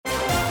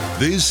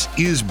This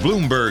is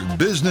Bloomberg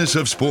Business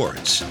of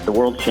Sports. The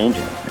world's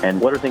changing,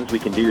 and what are things we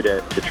can do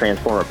to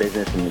transform our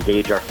business and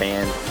engage our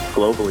fans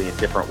globally in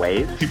different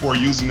ways? People are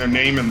using their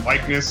name and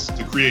likeness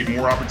to create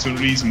more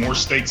opportunities, more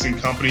stakes in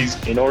companies.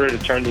 In order to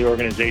turn the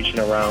organization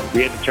around,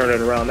 we had to turn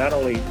it around not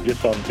only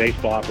just on the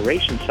baseball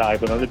operations side,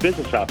 but on the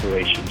business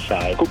operations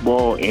side.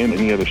 Football and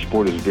any other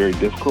sport is very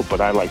difficult,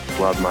 but I like to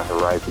broaden my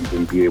horizons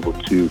and be able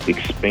to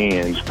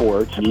expand.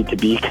 Sports need to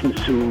be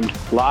consumed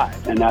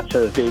live, and that's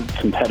a big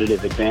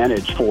competitive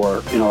advantage for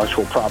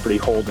intellectual property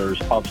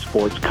holders of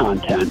sports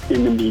content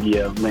in the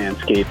media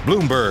landscape.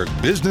 Bloomberg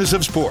Business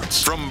of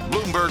Sports from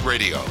Bloomberg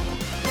Radio.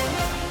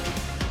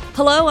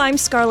 Hello, I'm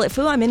Scarlett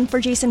Fu. I'm in for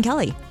Jason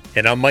Kelly.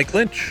 And I'm Mike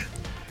Lynch.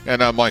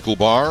 And I'm Michael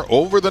Barr.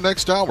 Over the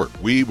next hour,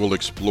 we will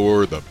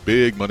explore the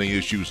big money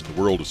issues in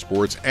the world of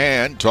sports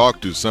and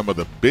talk to some of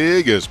the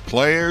biggest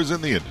players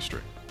in the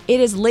industry. It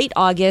is late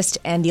August,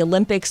 and the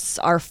Olympics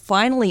are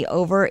finally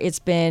over. It's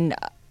been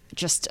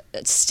just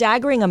a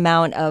staggering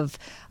amount of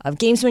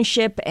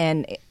gamesmanship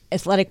and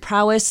athletic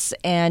prowess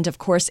and, of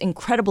course,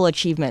 incredible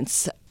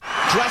achievements.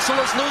 Dressel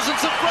is losing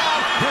some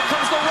ground. Here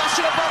comes the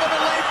Russian above him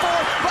in lane 4,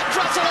 but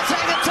Dressel is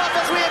hanging tough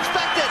as we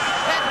expected.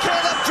 And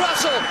Caleb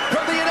Dressel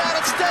from the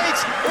United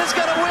States is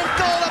going to win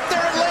gold up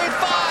there in lane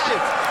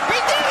 5. He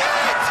did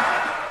it!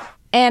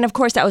 And, of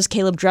course, that was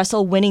Caleb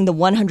Dressel winning the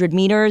 100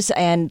 meters,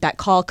 and that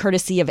call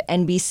courtesy of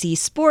NBC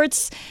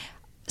Sports.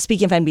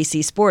 Speaking of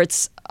NBC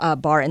Sports,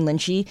 Barr and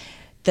Lynchy,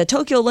 the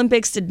Tokyo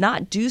Olympics did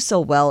not do so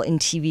well in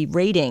TV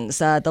ratings.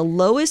 The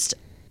lowest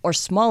or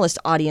smallest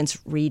audience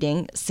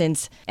reading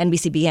since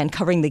NBC began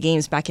covering the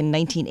games back in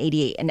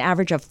 1988, an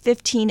average of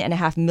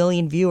 15.5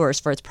 million viewers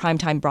for its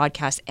primetime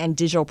broadcasts and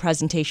digital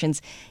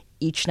presentations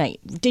each night.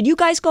 Did you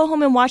guys go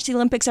home and watch the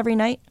Olympics every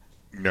night?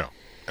 No.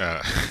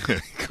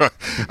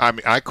 I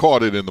mean, I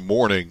caught it in the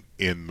morning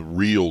in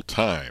real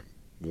time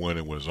when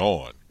it was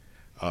on.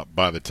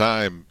 By the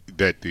time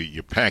that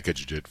you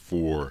packaged it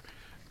for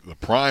the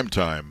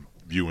primetime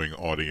viewing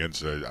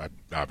audience,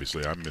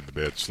 obviously I'm in the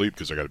bed asleep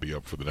because I got to be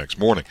up for the next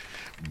morning.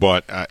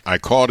 But I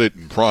caught it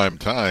in prime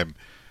time.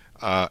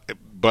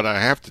 But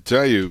I have to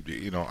tell you,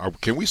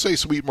 can we say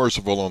Sweet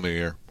Merciful on the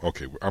air?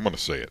 Okay, I'm going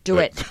to say it. Do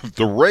it.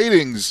 The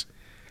ratings,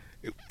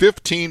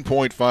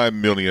 15.5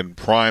 million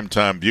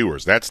primetime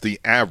viewers. That's the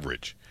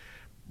average.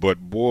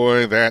 But,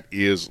 boy, that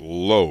is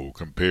low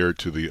compared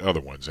to the other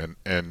ones.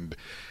 And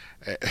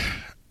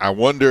I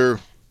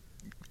wonder,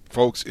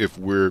 folks, if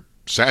we're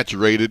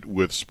saturated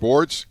with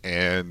sports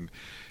and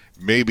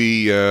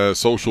maybe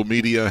social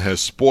media has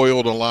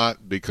spoiled a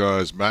lot,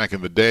 because back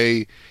in the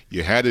day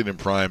you had it in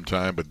prime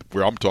time, but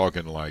I'm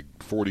talking like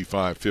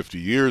 45, 50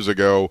 years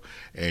ago,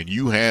 and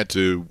you had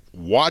to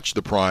watch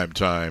the prime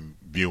time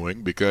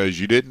viewing because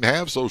you didn't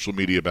have social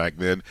media back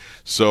then.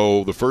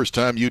 So the first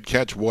time you'd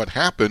catch what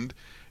happened,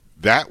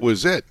 that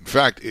was it. In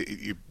fact,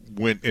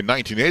 when in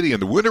 1980 in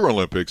the Winter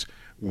Olympics,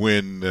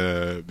 when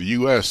the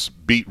U.S.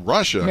 beat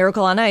Russia.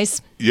 Miracle on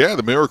Ice. Yeah,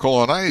 the Miracle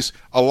on Ice.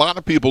 A lot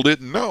of people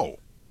didn't know.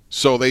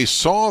 So they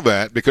saw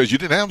that because you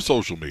didn't have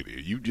social media.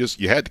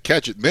 You had to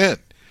catch it then.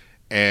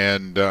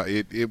 And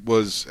it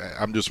was,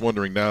 I'm just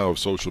wondering now if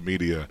social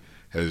media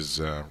has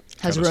ruined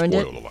spoiled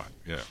it a lot.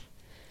 Yeah.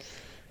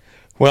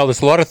 Well,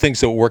 there's a lot of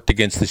things that worked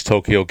against these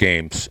Tokyo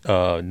Games.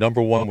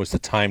 Number one was the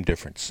time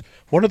difference.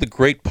 One of the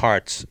great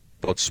parts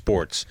about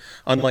sports,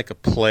 unlike a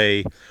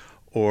play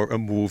or a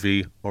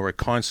movie or a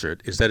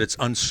concert, is that it's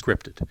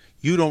unscripted.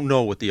 You don't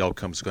know what the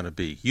outcome is going to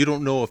be. You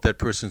don't know if that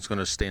person's going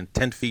to stand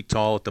 10 feet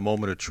tall at the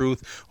moment of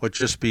truth or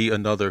just be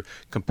another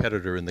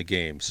competitor in the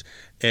games.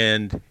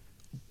 And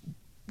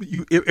by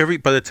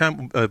the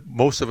time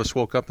most of us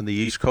woke up in the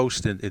East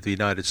Coast in the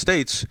United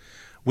States,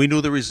 we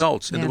knew the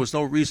results, and there was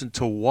no reason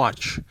to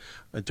watch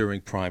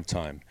during prime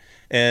time.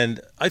 And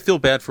I feel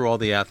bad for all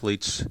the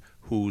athletes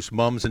whose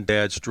moms and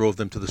dads drove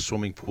them to the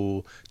swimming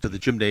pool, to the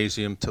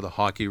gymnasium, to the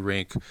hockey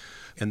rink,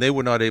 and they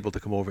were not able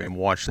to come over and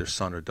watch their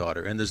son or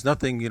daughter. And there's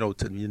nothing,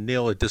 to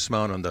nail a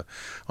dismount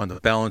on the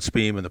balance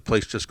beam and the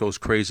place just goes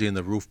crazy and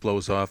the roof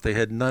blows off. They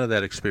had none of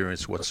that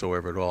experience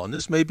whatsoever at all. And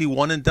this may be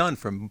one and done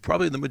for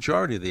probably the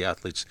majority of the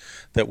athletes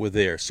that were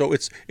there. So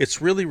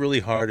it's really, really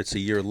hard. It's a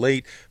year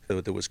late.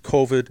 There was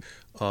COVID.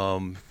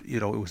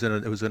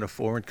 It was in a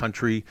foreign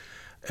country.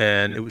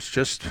 And it was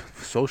just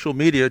social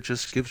media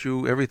just gives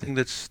you everything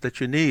that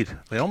you need.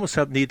 They almost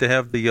need to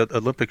have the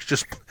Olympics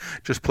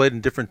just played in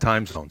different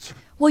time zones.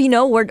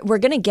 Well, we're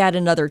going to get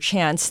another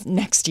chance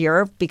next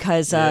year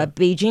because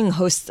Beijing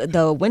hosts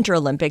the Winter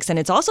Olympics, and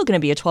it's also going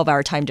to be a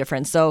 12-hour time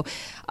difference. So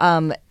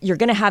you're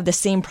going to have the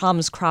same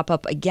problems crop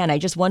up again. I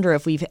just wonder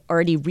if we've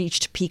already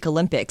reached peak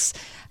Olympics.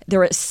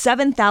 There are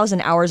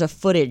 7,000 hours of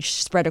footage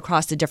spread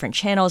across the different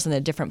channels and the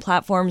different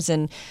platforms.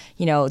 And,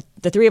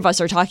 the three of us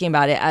are talking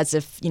about it as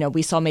if,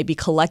 we saw maybe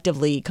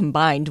collectively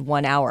combined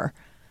 1 hour.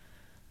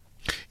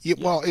 Yeah,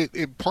 well,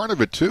 part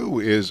of it, too,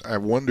 is I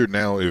wonder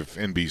now if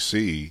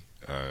NBC,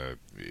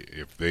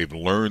 if they've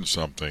learned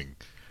something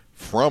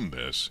from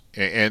this.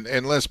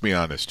 And let's be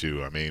honest,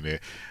 too. I mean,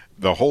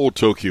 the whole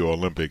Tokyo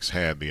Olympics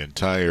had the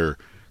entire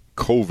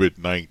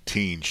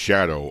COVID-19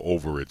 shadow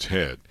over its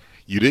head.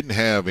 you didn't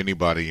have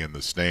anybody in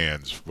the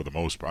stands for the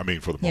most part. I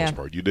mean, for the most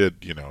part, you did.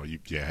 You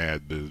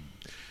had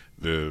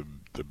the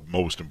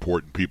most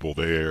important people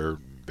there.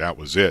 That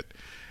was it.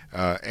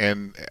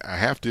 And I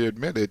have to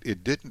admit,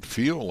 it didn't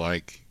feel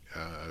like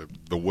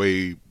the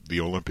way the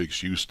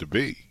Olympics used to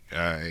be.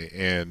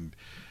 And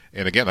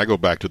again, I go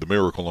back to the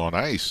Miracle on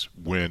Ice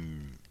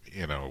when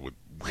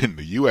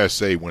the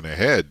USA went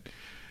ahead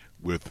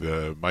with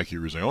Mikey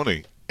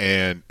Ruzzioni,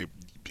 and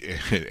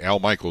Al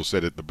Michaels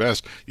said it the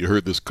best. You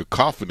heard this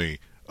cacophony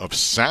of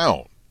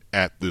sound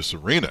at this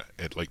arena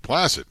at Lake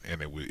Placid,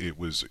 and it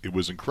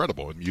was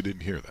incredible, and you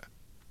didn't hear that.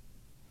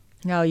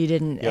 No, you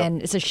didn't. Yep.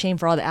 And it's a shame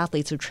for all the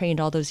athletes who trained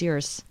all those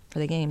years for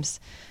the games.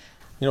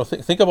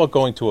 Think about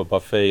going to a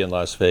buffet in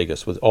Las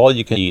Vegas with all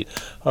you can eat.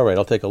 All right,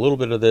 I'll take a little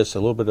bit of this, a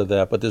little bit of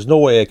that, but there's no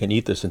way I can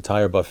eat this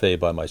entire buffet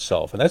by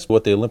myself. And that's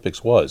what the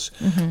Olympics was.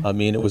 Mm-hmm. I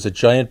mean, it was a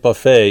giant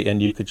buffet,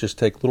 and you could just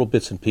take little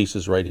bits and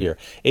pieces right here.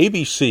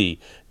 ABC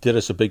did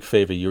us a big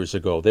favor years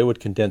ago. They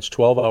would condense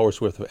 12 hours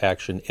worth of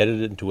action,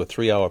 edit it into a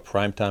 3-hour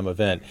primetime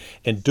event.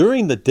 And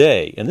during the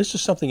day, and this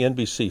is something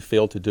NBC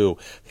failed to do,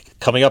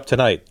 coming up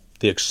tonight,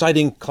 the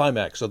exciting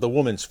climax of the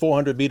women's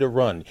 400-meter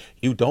run.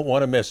 You don't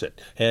want to miss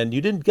it. And you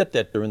didn't get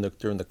that during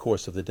the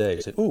course of the day.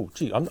 You said, "Ooh,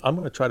 gee, I'm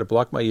going to try to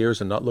block my ears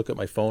and not look at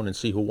my phone and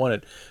see who won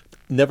it."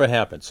 Never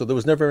happened. So there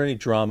was never any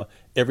drama.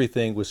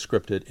 Everything was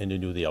scripted, and you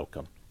knew the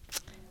outcome.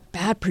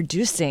 Bad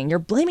producing. You're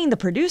blaming the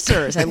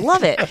producers. I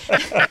love it.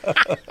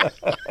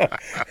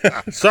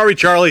 Sorry,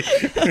 Charlie.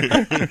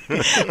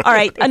 All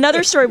right.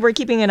 Another story we're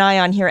keeping an eye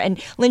on here. And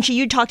Lynchy,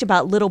 you talked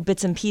about little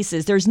bits and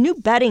pieces. There's new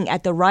betting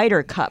at the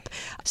Ryder Cup.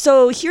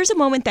 So here's a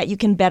moment that you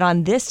can bet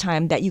on this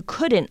time that you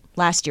couldn't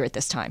last year at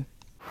this time.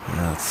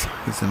 Yeah,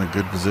 he's in a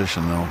good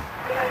position, though.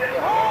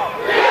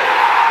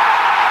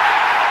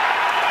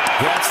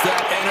 That's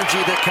that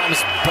energy that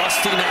comes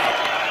busting out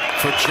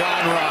for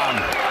Jon Rahm,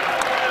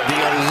 the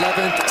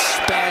 11th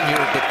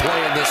Spaniard to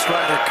play in this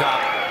Ryder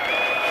Cup,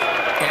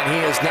 and he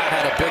has not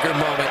had a bigger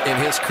moment in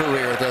his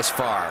career thus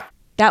far.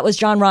 That was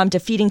Jon Rahm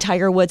defeating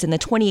Tiger Woods in the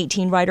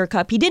 2018 Ryder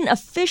Cup. He didn't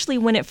officially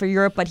win it for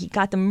Europe, but he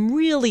got them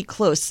really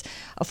close,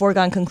 a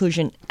foregone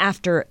conclusion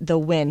after the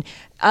win.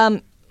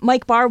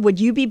 Mike Barr, would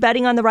you be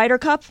betting on the Ryder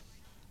Cup?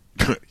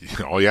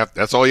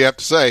 That's all you have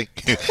to say.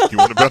 You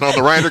want to bet on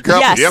the Ryder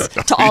Cup? Yes,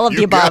 yep. to all of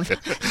the above,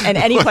 and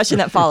any question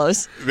that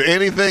follows.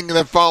 Anything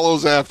that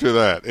follows after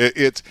that,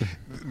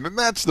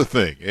 that's the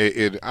thing.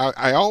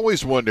 I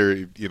always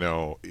wonder,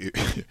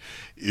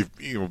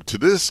 if to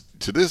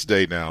this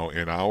day now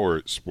in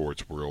our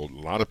sports world, a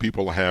lot of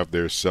people have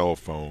their cell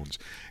phones,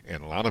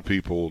 and a lot of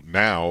people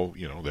now,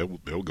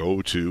 they'll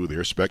go to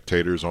their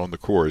spectators on the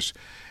course,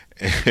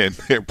 and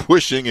they're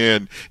pushing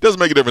in. It doesn't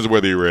make a difference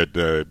whether you're at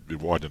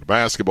watching a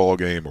basketball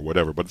game or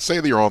whatever, but say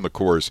that you're on the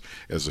course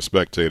as a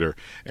spectator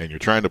and you're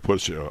trying to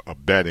push a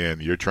bet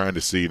in. You're trying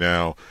to see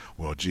now,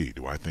 well, gee,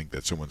 do I think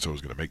that so-and-so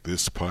is going to make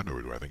this putt,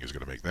 or do I think he's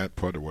going to make that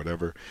putt, or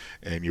whatever?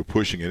 And you're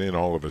pushing it in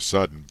all of a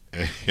sudden.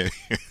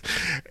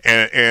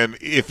 And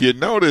if you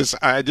notice,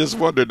 I just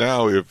wonder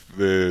now if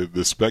the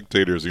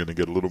spectators are going to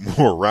get a little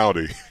more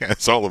rowdy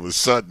as all of a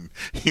sudden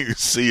you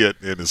see it,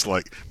 and it's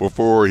like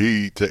before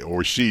he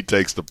or she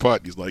takes the putt,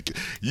 he's like,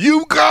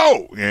 "You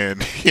go!"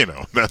 And,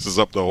 messes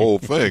up the whole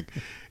thing.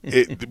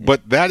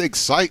 But that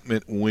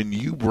excitement when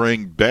you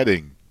bring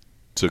betting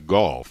to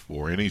golf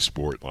or any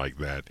sport like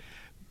that,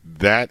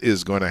 that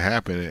is going to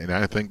happen, and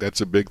I think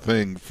that's a big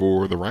thing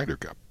for the Ryder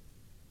Cup.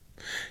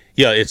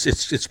 Yeah,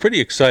 it's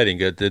pretty exciting.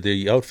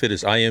 The outfit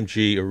is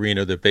IMG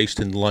Arena. They're based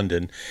in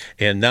London,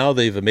 and now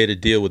they've made a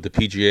deal with the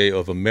PGA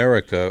of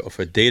America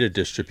for data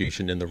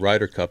distribution in the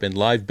Ryder Cup and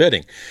live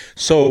betting.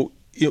 So,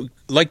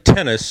 like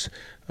tennis,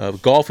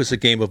 golf is a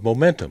game of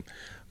momentum.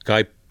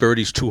 Guy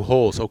birdies 2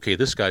 holes. Okay,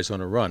 this guy's on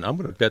a run. I'm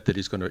going to bet that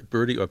he's going to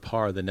birdie or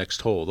par the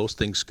next hole. Those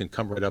things can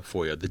come right up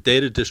for you. The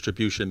data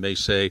distribution may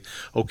say,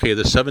 okay,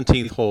 the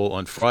 17th hole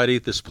on Friday,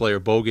 this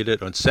player bogeyed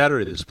it. On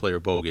Saturday, this player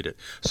bogeyed it.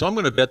 So I'm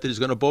going to bet that he's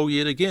going to bogey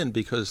it again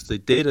because the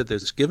data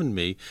that's given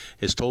me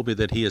has told me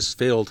that he has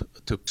failed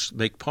to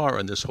make par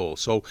on this hole.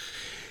 So,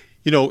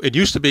 it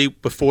used to be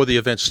before the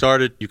event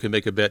started, you can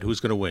make a bet who's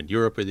going to win,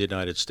 Europe or the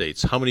United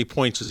States. How many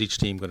points is each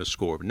team going to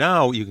score?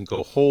 Now you can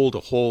go hole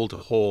to hole to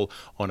hole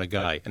on a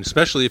guy, and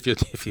especially if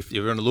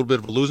you're on a little bit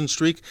of a losing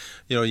streak,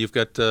 you've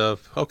got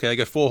I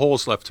got 4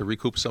 holes left to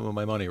recoup some of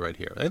my money right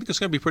here. I think it's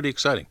going to be pretty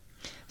exciting.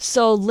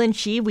 So,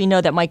 Lynchy, we know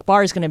that Mike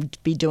Barr is going to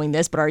be doing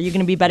this, but are you going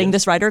to be betting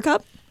this Ryder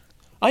Cup?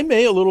 I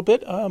may a little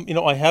bit.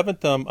 I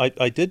haven't.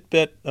 I did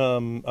bet.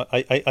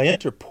 I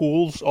enter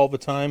pools all the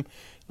time.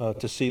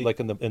 To see,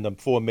 like in the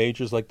 4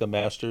 majors, like the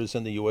Masters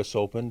and the U.S.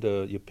 Open,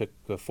 you pick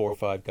 4 or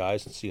 5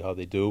 guys and see how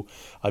they do.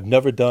 I've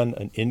never done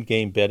an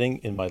in-game betting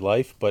in my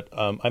life, but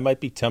I might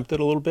be tempted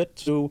a little bit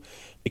to,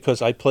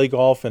 because I play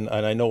golf and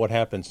I know what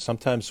happens.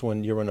 Sometimes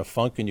when you're in a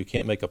funk and you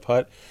can't make a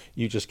putt,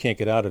 you just can't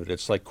get out of it.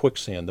 It's like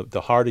quicksand.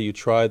 The harder you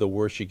try, the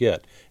worse you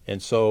get. And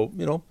so,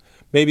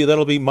 maybe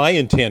that'll be my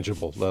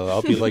intangible.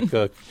 I'll be like,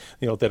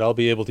 that I'll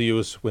be able to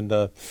use when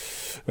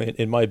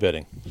in my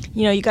betting.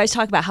 You guys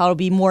talk about how it'll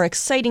be more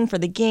exciting for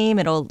the game.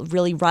 It'll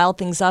really rile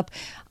things up.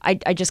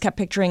 I just kept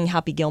picturing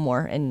Happy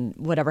Gilmore and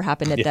whatever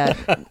happened at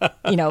that,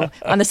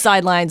 on the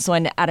sidelines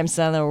when Adam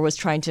Sandler was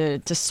trying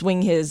to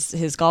swing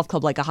his golf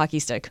club like a hockey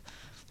stick,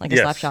 like a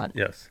slap shot.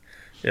 Yes.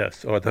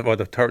 Or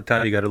the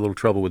time you got a little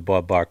trouble with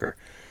Bob Barker.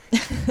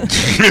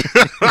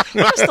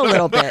 Just a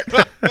little bit.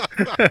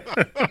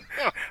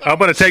 I'm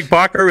going to take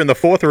Barker in the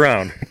 4th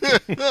round.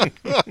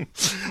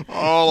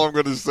 All I'm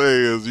going to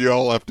say is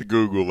y'all have to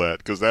Google that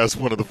because that's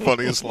one of the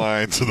funniest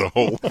lines of the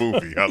whole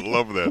movie. I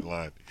love that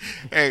line.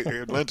 Hey,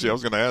 Lynchy, I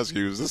was going to ask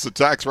you, is this a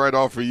tax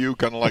write-off for you,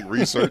 kind of like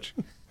research?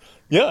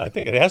 Yeah, I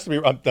think it has to be.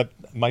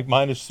 My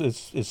mind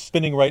is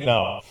spinning right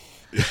now.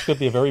 It's going to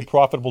be a very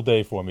profitable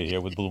day for me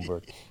here with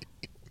Bloomberg.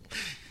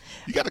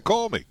 You got to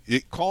call me.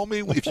 Call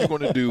me if you're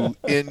going to do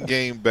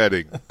in-game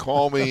betting.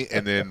 Call me,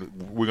 and then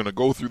we're going to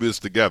go through this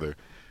together.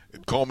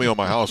 Call me on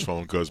my house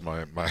phone because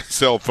my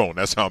cell phone,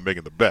 that's how I'm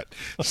making the bet.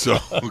 So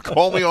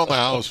call me on the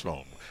house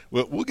phone.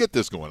 We'll get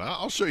this going.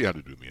 I'll show you how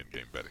to do the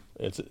in-game betting.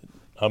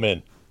 I'm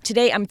in.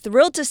 Today, I'm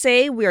thrilled to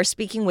say we are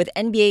speaking with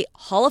NBA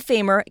Hall of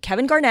Famer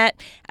Kevin Garnett,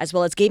 as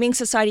well as Gaming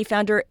Society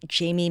founder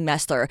Jamie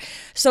Messler.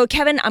 So,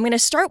 Kevin, I'm going to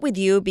start with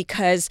you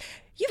because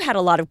you've had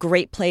a lot of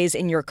great plays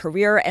in your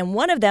career, and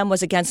one of them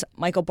was against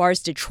Michael Barr's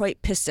Detroit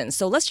Pistons.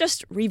 So let's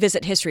just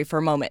revisit history for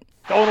a moment.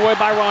 Going away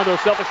by Rondo.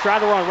 Celtics try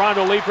the run.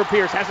 Rondo lead for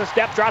Pierce. Has a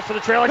step, drops to the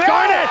trail. It's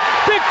Garnett!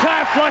 Big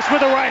time flush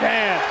with the right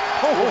hand.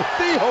 Oh,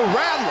 Theo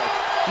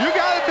Radler. You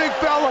got it, big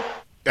fella.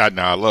 I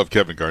love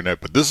Kevin Garnett,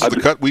 but this is the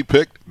cut we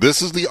picked.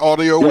 This is the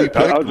audio we picked.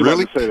 I was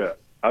really? about to say that.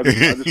 I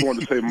just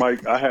wanted to say,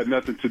 Mike, I had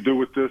nothing to do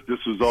with this.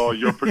 This was all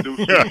your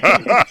producer.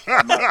 I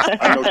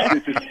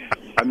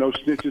know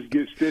snitches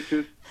get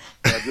stitches.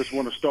 I just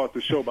want to start the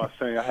show by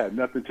saying I had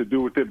nothing to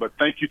do with it, but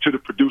thank you to the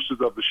producers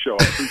of the show.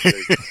 I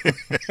appreciate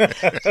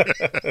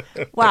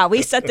it. Wow,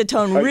 we set the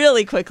tone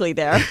really quickly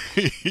there.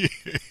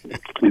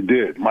 You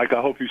did. Mike,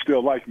 I hope you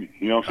still like me.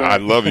 You know what I'm saying? I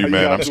love you,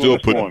 man. I'm still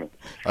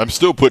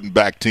putting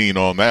Bactine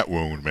on that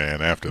wound,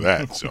 man, after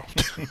that. So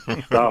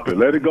Stop it.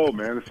 Let it go,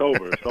 man. It's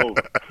over.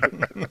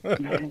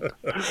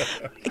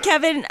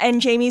 Kevin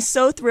and Jamie,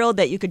 so thrilled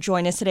that you could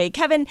join us today.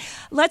 Kevin,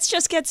 let's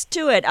just get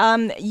to it.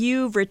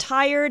 You've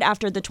retired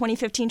after the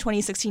 2015-2016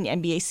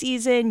 NBA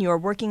season. You're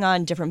working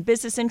on different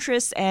business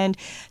interests, and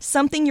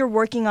something you're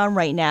working on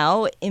right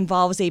now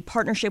involves a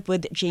partnership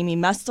with Jamie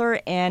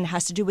Messler and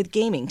has to do with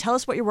gaming. Tell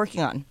us what you're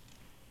working on.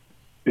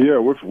 Yeah,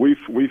 we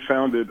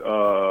founded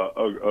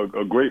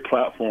a great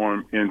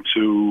platform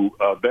into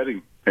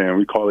betting, and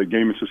we call it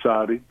Gaming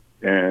Society.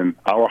 And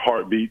our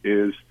heartbeat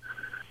is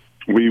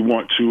we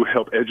want to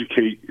help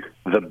educate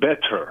the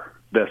bettor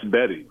that's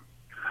betting.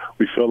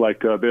 We feel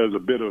like there's a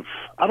bit of,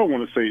 I don't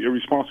want to say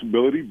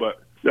irresponsibility,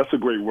 but that's a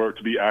great word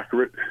to be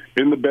accurate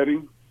in the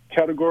betting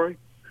category.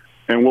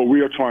 And what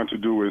we are trying to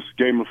do is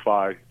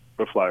gamify,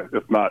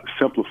 if not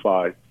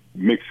simplify,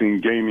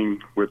 mixing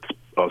gaming with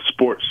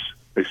sports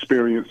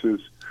experiences,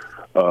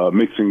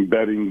 mixing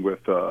betting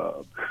with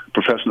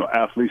professional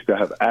athletes that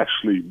have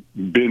actually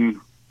been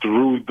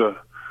through the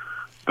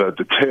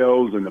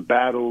details and the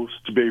battles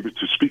to be able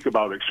to speak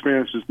about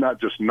experiences, not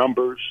just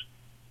numbers.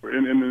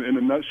 In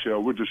a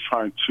nutshell, we're just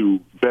trying to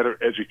better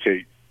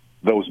educate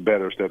those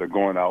bettors that are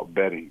going out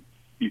betting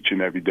each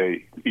and every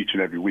day, each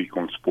and every week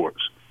on sports.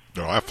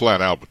 No, I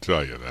flat out will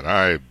tell you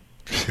that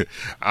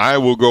I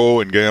will go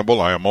and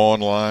gamble. I am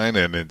online,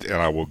 and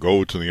I will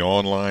go to the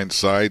online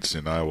sites,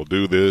 and I will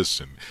do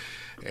this,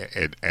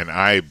 and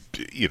I,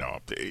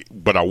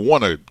 but I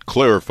want to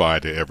clarify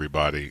to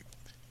everybody,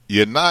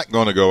 you're not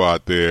going to go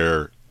out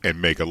there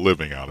and make a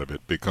living out of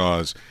it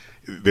because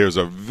there's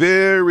a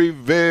very,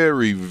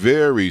 very,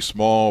 very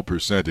small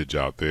percentage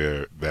out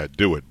there that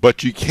do it.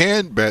 But you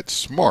can bet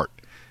smart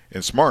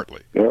and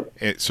smartly. Yeah.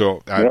 And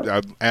so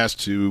I've asked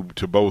to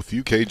both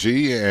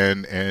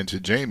UKG and to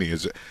Jamie,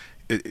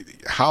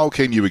 how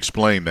can you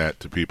explain that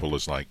to people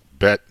as like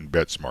bet and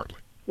bet smartly?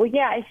 Well,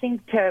 yeah, I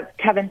think to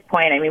Kevin's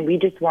point, we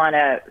just want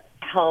to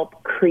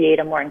help create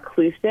a more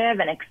inclusive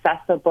and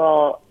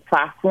accessible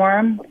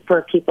platform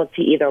for people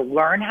to either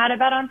learn how to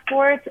bet on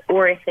sports,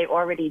 or if they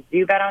already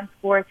do bet on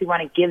sports, we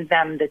want to give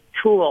them the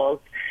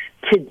tools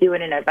to do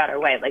it in a better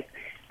way. Like,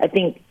 I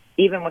think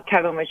even what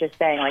Kevin was just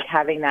saying, like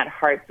having that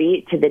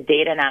heartbeat to the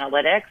data and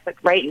analytics, like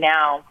right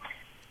now,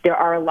 there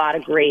are a lot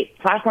of great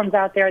platforms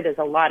out there. There's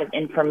a lot of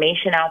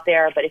information out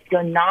there, but if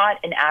you're not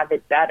an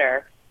avid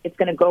bettor, it's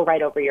going to go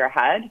right over your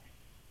head.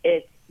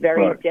 It's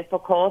very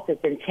difficult.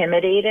 It's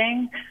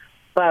intimidating.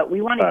 But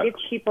we want to give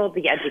people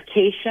the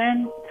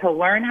education to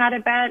learn how to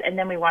bet, and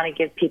then we want to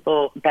give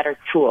people better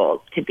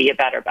tools to be a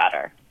better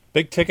bettor.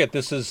 Big ticket.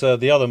 This is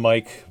the other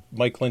Mike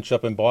Lynch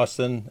up in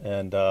Boston,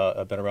 and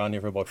I've been around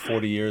here for about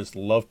 40 years.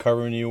 Love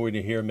covering you when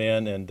you're here,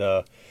 man. And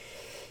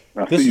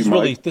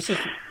this is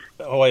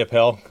Ahoy,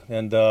 pal.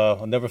 And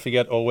I'll never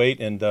forget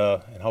 08 and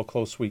how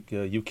close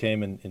you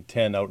came in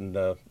 10 out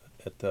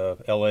at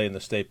L.A. in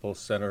the Staples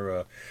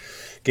Center,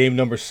 game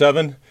number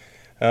 7.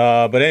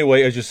 But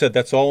anyway, as you said,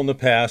 that's all in the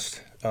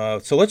past.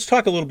 So let's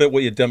talk a little bit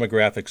what your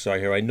demographics are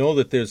here. I know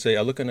that there's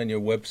I'm looking on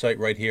your website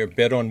right here,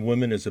 Bet on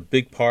Women is a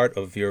big part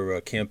of your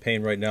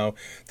campaign right now.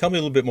 Tell me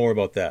a little bit more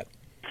about that.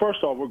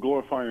 First off, we're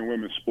glorifying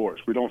women's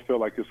sports. We don't feel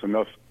like it's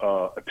enough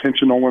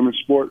attention on women's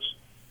sports.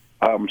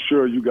 I'm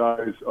sure you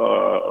guys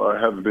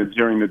have been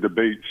hearing the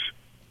debates,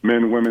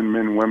 men, women,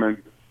 men,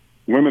 women.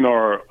 Women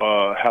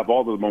have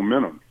all the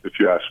momentum, if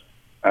you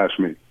ask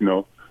me.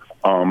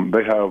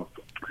 They have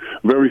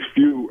very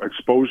few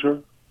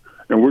exposure,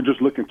 and we're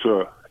just looking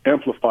to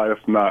amplify,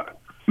 if not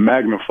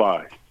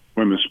magnify,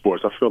 women's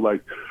sports. I feel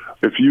like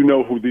if you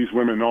know who these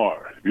women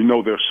are, if you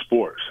know their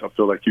sports, I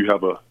feel like you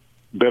have a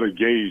better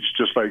gauge,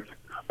 just like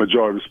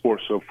majority of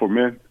sports. So for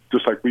men,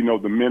 just like we know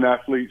the men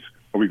athletes,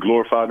 and we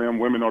glorify them,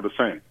 women are the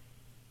same.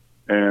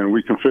 And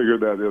we can figure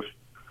that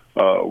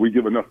if we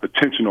give enough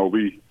attention or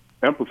we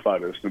amplify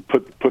this and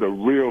put a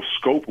real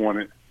scope on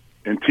it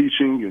in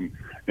teaching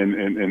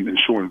and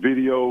showing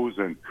videos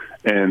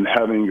and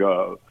having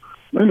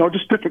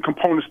just different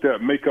components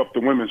that make up the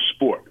women's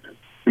sport.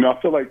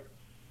 I feel like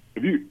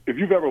if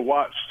you've ever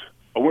watched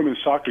a women's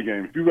soccer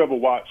game, if you've ever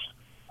watched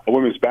a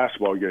women's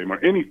basketball game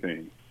or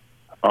anything,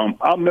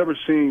 I've never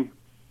seen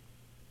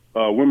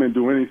women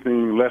do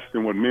anything less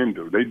than what men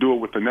do. They do it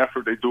with an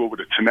effort. They do it with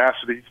a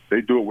tenacity.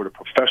 They do it with a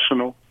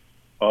professional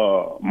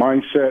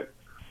mindset.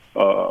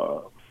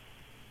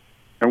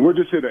 And we're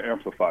just here to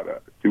amplify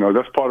that.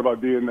 That's part of our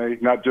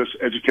DNA, not just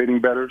educating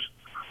bettors,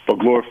 but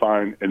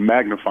glorifying and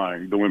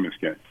magnifying the women's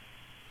game.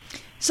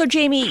 So,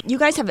 Jamie, you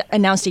guys have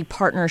announced a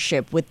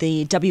partnership with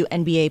the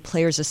WNBA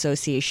Players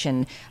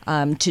Association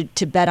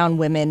to bet on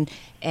women,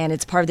 and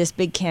it's part of this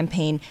big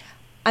campaign.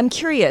 I'm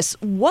curious,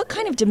 what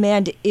kind of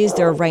demand is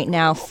there right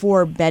now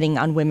for betting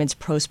on women's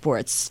pro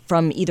sports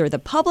from either the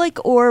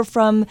public or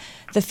from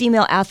the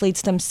female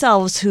athletes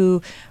themselves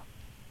who,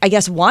 I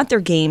guess, want their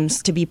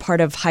games to be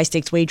part of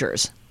high-stakes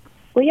wagers?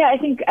 Well, yeah, I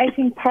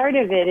think part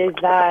of it is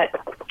that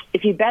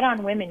if you bet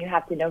on women, you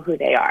have to know who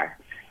they are.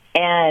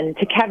 And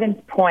to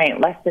Kevin's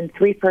point, less than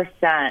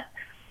 3%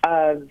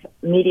 of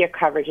media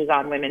coverage is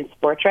on women's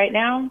sports right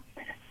now.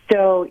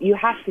 So you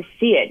have to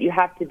see it. You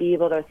have to be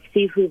able to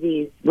see who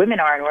these women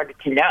are in order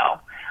to know.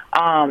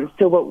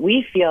 So what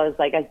we feel is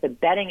like as the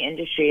betting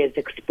industry is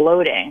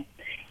exploding,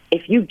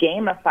 if you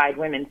gamified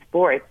women's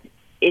sports,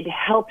 it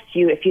helps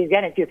you. If you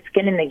have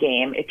skin in the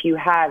game, if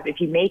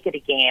you make it a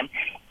game,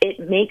 it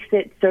makes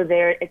it so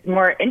it's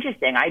more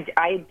interesting. I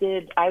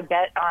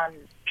bet on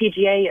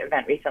PGA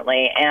event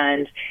recently,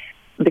 and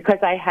because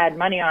I had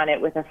money on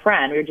it with a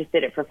friend, we just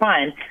did it for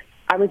fun.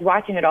 I was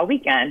watching it all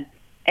weekend.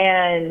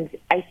 And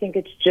I think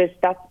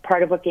that's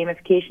part of what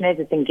gamification is.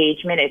 It's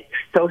engagement. It's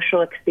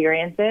social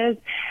experiences.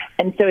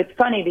 And so it's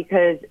funny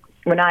because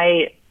when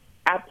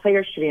at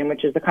Players Tribune,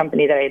 which is the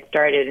company that I had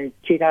started in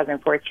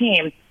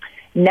 2014,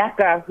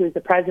 NECA, who's the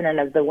president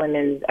of the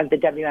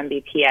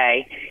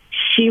WNBPA,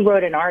 she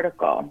wrote an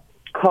article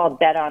called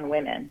Bet on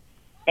Women.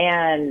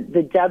 And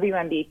the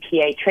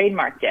WNBPA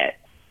trademarked it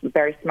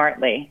very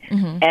smartly.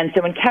 Mm-hmm. And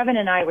so when Kevin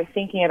and I were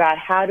thinking about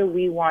how do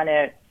we want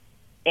to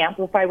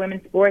amplify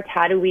women's sports,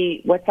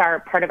 what's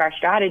our part of our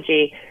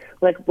strategy?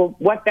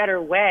 What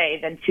better way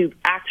than to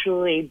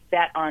actually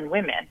bet on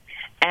women?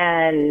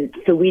 And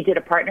so we did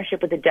a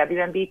partnership with the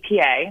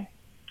WNBPA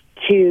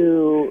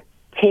to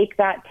take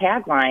that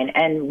tagline,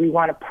 and we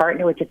want to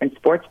partner with different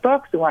sports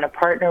books. We want to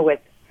partner with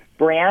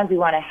brands. We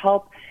want to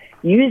help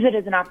use it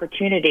as an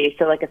opportunity.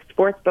 So if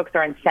sports books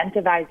are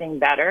incentivizing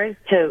bettors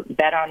to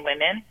bet on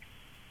women,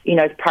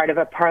 as part of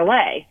a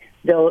parlay,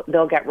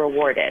 they'll get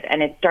rewarded,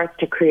 and it starts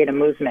to create a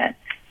movement.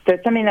 So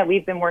it's something that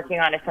we've been working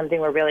on. It's something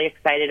we're really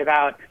excited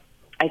about.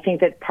 I think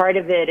that part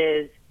of it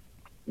is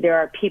there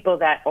are people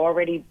that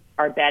already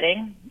are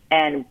betting,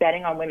 and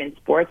betting on women's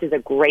sports is a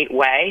great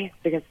way,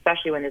 because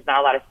especially when there's not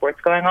a lot of sports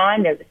going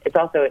on, it's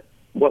also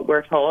what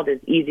we're told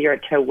is easier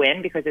to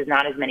win because there's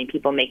not as many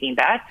people making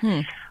bets.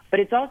 But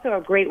it's also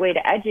a great way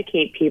to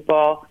educate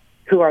people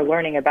who are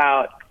learning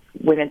about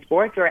women's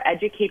sports, or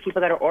educate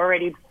people that are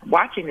already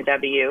watching the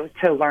W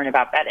to learn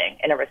about betting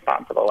in a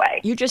responsible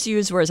way. You just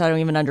use words I don't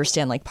even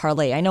understand, like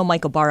parlay. I know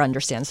Michael Barr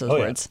understands those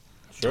words. Yeah.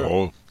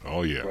 Sure.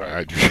 Oh yeah.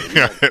 Right.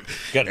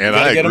 And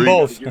I agree. Them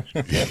both.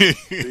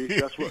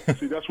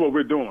 That's what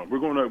we're doing. We're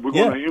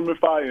gonna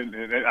unify, and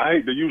I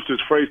hate to use this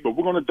phrase, but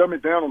we're gonna dumb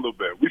it down a little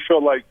bit. We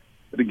feel like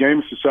the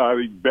gaming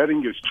society,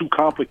 betting is too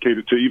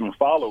complicated to even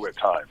follow at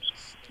times.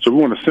 So we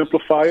want to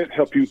simplify it,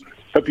 help you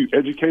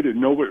educate it,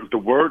 know what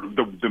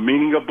the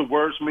meaning of the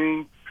words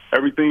mean.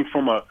 Everything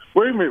from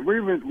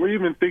we're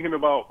even thinking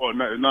about, or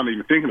not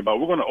even thinking about,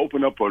 we're going to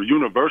open up a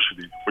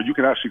university where you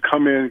can actually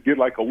come in and get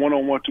like a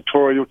one-on-one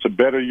tutorial to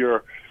better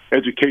your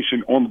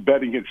education on the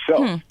betting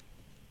itself.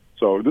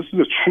 So this is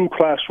a true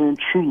classroom,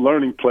 true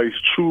learning place,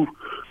 true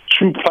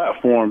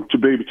platform to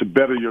be able to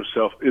better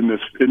yourself in this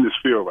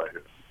field right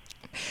here.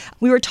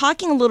 We were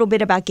talking a little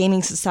bit about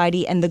gaming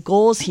society and the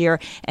goals here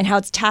and how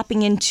it's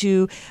tapping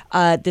into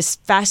this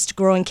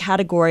fast-growing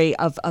category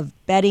of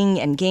betting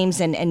and games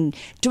and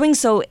doing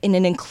so in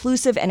an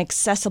inclusive and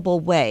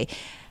accessible way.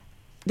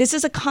 This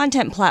is a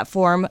content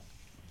platform,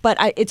 but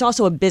it's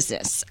also a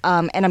business.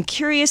 And I'm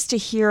curious to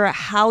hear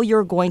how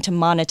you're going to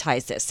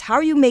monetize this. How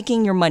are you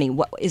making your money?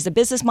 What is the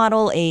business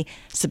model? A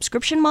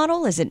subscription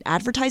model? Is it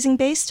advertising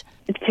based?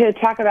 To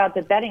talk about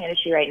the betting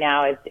industry right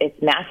now,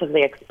 it's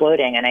massively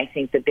exploding, and I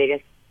think the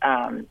biggest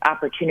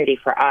opportunity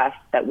for us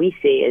that we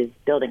see is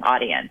building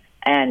audience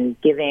and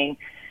giving,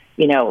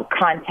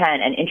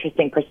 content and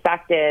interesting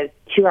perspectives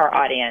to our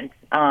audience,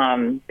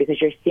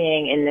 because you're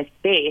seeing in this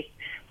space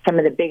some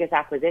of the biggest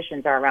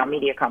acquisitions are around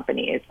media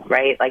companies,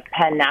 right? Like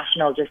Penn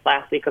National just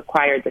last week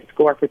acquired The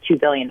Score for $2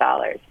 billion.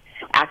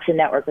 Action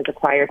Network was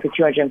acquired for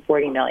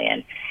 $240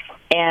 million.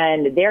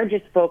 And they're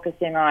just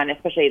focusing on,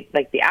 especially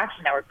like the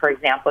Action Network, for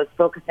example, is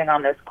focusing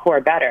on those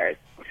core bettors.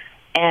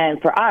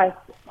 And for us,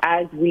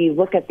 as we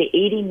look at the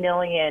 80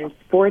 million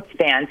sports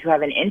fans who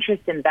have an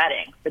interest in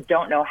betting but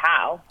don't know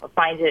how or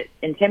find it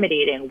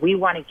intimidating, we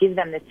want to give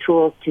them the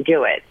tools to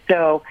do it.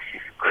 So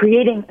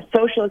creating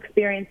social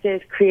experiences,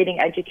 creating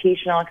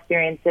educational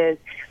experiences,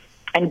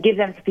 and give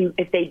them,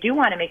 if they do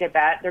want to make a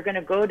bet, they're going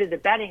to go to the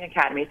betting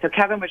academy. So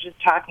Kevin was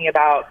just talking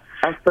about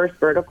our first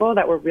vertical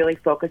that we're really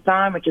focused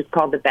on, which is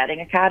called the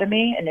Betting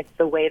Academy, and it's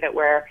the way that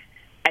we're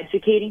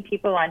educating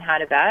people on how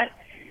to bet.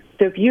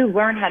 So if you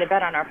learn how to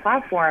bet on our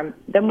platform,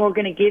 then we're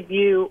going to give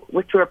you,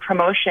 through a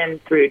promotion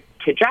to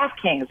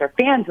DraftKings or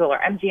FanDuel or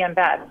MGM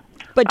Bet.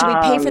 But do we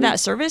pay for that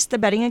service, the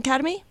Betting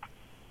Academy?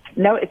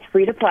 No, it's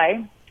free to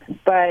play.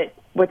 But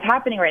what's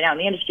happening right now in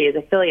the industry is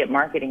affiliate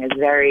marketing is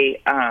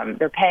very,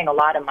 they're paying a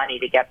lot of money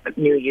to get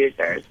new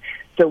users.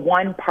 So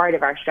one part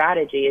of our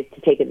strategy is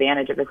to take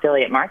advantage of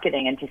affiliate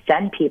marketing and to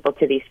send people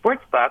to these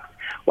sports books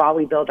while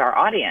we build our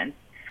audience.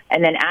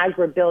 And then as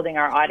we're building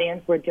our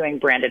audience, we're doing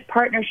branded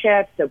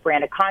partnerships, so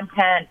branded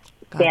content,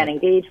 fan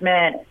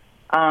engagement.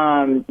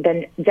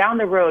 Then down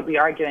the road, we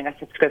are doing a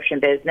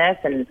subscription business.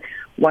 And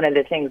one of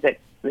the things that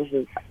this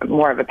is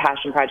more of a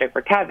passion project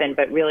for Kevin,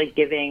 but really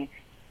giving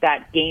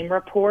that game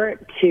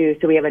report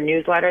so we have a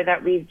newsletter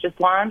that we've just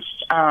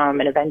launched.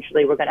 And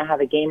eventually we're going to have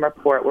a game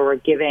report where we're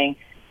giving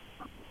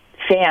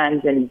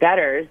fans and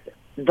bettors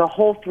the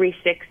whole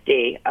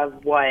 360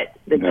 of what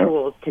the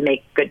tools to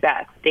make good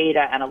bets,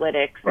 data,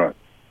 analytics. Right.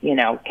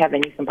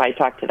 Kevin, you can probably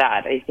talk to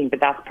that. I think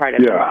that's part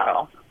of the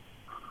model.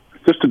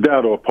 Just the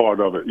data part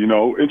of it.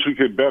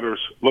 Intricate bettors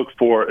look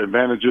for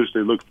advantages.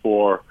 They look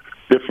for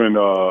different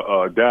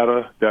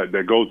data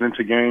that goes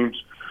into games.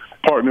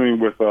 Partnering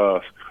with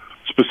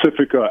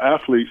specific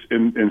athletes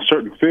in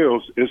certain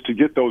fields is to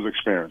get those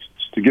experiences,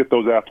 to get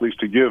those athletes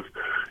to give,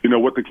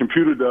 what the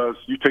computer does.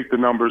 You take the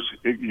numbers,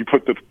 you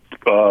put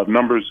the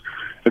numbers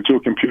into a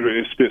computer,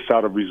 it spits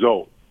out a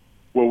result.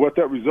 Well, what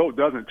that result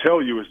doesn't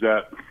tell you is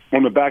that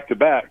on the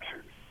back-to-back,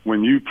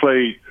 when you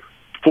played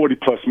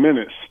 40-plus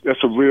minutes,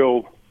 that's a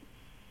real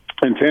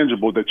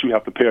intangible that you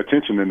have to pay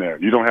attention in there.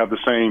 You don't have the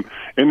same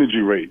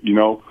energy rate,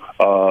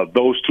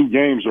 Those two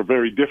games are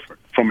very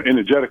different from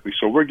energetically.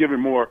 So we're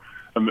giving more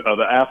of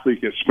the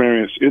athlete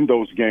experience in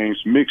those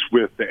games mixed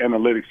with the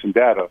analytics and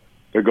data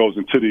that goes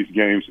into these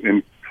games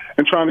and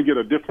trying to get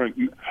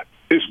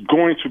it's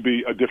going to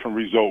be a different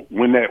result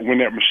when that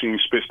machine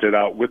spits it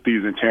out with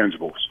these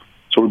intangibles.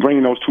 So we're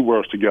bringing those two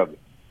worlds together.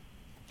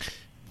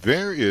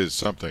 There is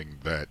something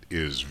that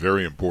is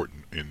very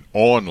important in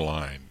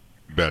online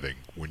betting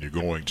when you're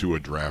going to a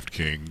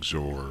DraftKings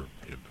or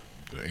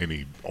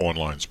any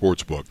online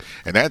sports book,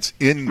 and that's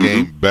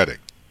in-game betting.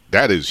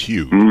 That is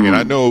huge. And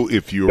I know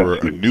if you're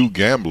a new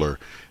gambler,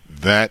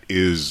 that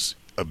is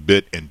a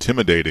bit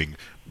intimidating.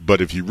 But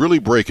if you really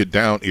break it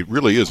down, it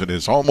really isn't.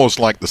 It's almost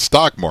like the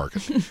stock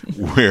market,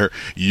 where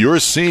you're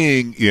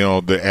seeing,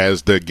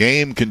 as the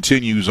game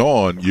continues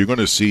on, you're going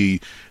to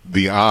see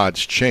the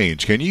odds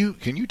change. Can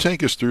you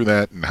take us through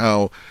that and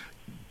how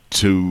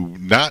to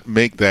not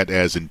make that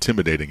as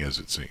intimidating as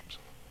it seems?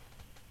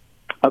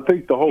 I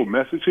think the whole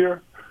message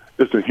here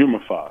is to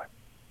humify.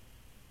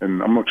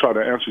 And I'm going to try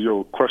to answer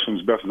your question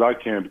as best as I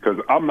can because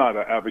I'm not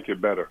an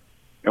advocate bettor.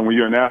 And when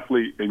you're an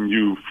athlete and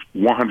you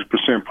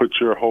 100% put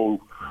your whole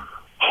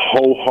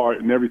heart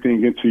and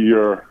everything into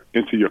your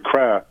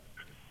craft,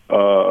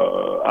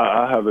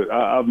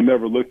 I've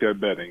never looked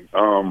at betting.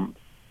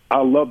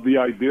 I love the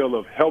ideal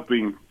of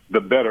helping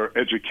the bettor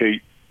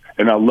educate,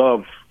 and I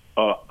love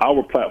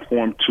our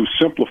platform to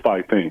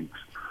simplify things.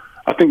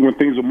 I think when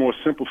things are more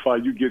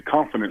simplified, you get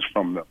confidence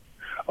from them.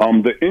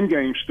 The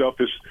in-game stuff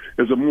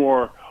is a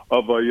more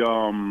of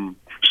a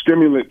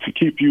stimulant to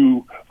keep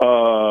you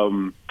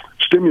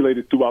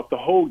stimulated throughout the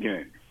whole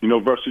game.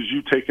 Versus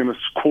you taking a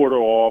quarter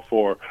off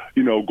or,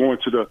 going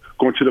to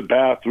the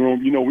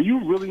bathroom. When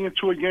you're really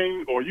into a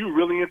game or you're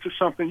really into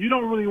something, you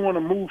don't really want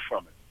to move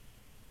from it.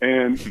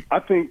 And I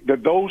think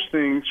that those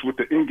things with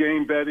the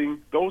in-game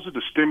betting, those are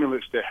the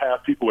stimulants that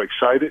have people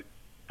excited.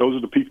 Those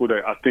are the people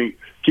that I think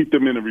keep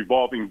them in a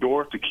revolving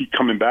door to keep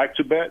coming back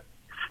to bet.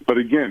 But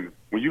again,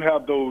 when you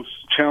have those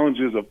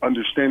challenges of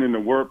understanding the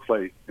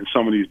wordplay in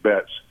some of these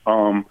bets,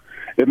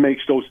 it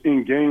makes those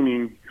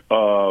in-gaming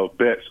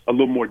bets a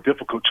little more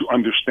difficult to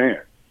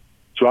understand.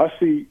 So I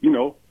see,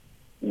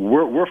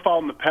 we're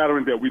following the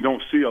pattern that we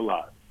don't see a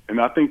lot. And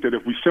I think that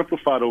if we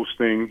simplify those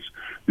things,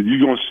 you're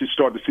going to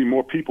start to see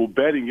more people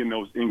betting in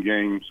those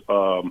in-games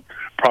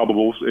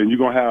probables, and you're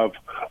going to have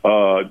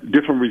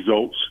different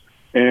results.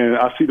 And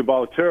I see the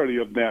volatility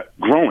of that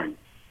growing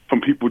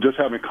from people just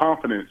having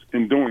confidence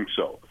in doing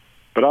so.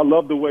 But I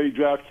love the way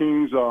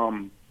DraftKings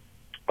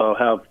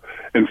have,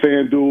 and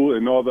FanDuel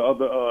and all the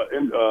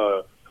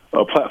other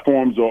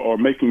platforms are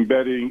making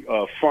betting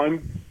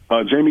fun.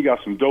 Jamie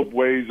got some dope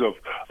ways of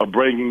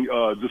bringing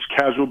just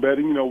casual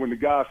betting. You know, when the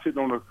guy's sitting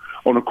on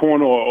a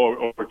corner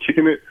or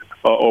kicking it,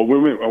 or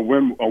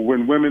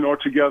when women are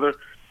together.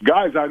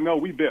 Guys, I know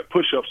we bet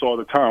push-ups all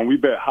the time. We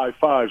bet high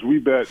fives. We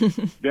bet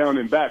down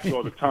and backs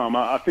all the time.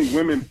 I think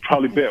women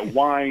probably bet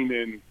wine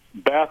and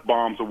bath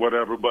bombs or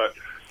whatever, but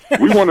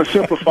we want to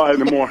simplify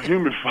it and more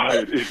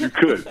humify it if you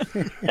could.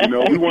 You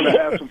know, we want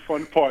to add some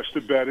fun parts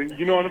to betting.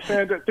 You know what I'm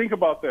saying? Think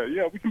about that.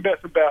 Yeah, we can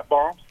bet some bath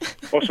bombs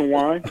or some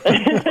wine.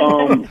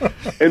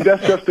 And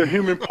that's just the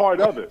human part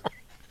of it.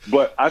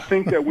 But I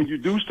think that when you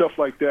do stuff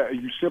like that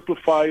and you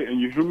simplify it and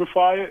you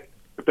humify it,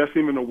 if that's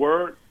even a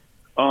word,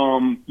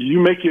 you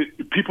make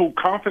it, people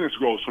confidence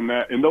grows from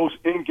that. And those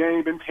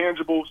in-game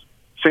intangibles,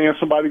 saying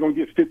somebody's going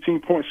to get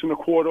 15 points in the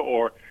quarter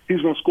or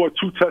he's going to score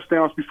 2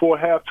 touchdowns before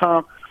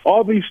halftime,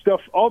 all these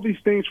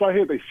things right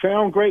here, they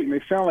sound great and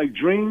they sound like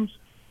dreams.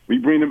 We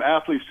bring them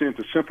athletes in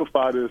to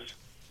simplify this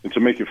and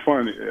to make it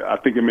fun. I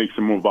think it makes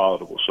them more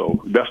volatile.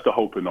 So that's the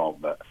hope in all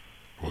of that.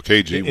 Well,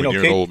 KG, when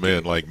you're an old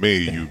man like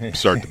me, you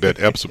start to bet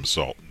Epsom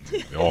salt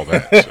and all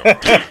that. So.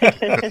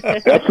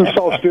 Epsom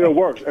salt still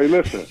works. Hey,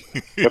 listen,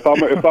 if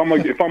I'm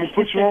gonna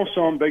put you on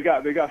something, they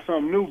got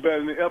something new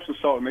better than Epsom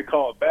salt, and they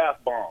call it bath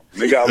bomb.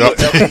 And they got a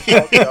little Epsom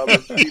salt, got a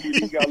little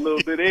CBD, got a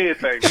little bit of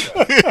everything.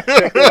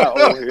 Check that out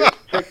over here.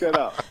 Check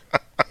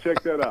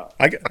that out.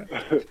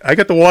 I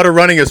got the water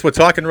running as we're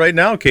talking right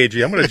now,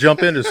 KG. I'm going to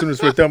jump in as soon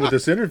as we're done with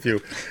this interview.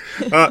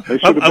 I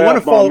want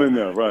to follow in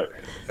there, right?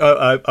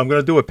 I'm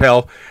going to do it,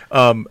 pal.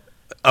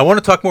 I want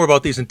to talk more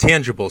about these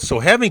intangibles. So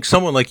having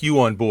someone like you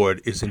on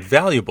board is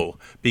invaluable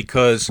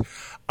because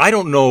I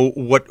don't know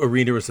what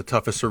arena is the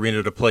toughest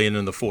arena to play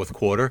in the fourth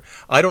quarter.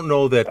 I don't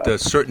know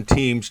that certain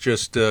teams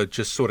just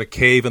sort of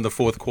cave in the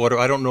fourth quarter.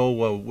 I don't know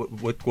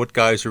what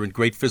guys are in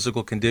great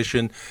physical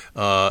condition.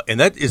 And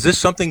that is this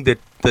something that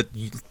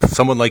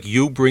someone like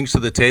you brings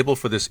to the table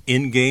for this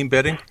in-game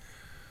betting?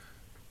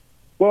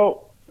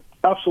 Well,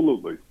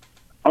 absolutely.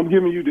 I'm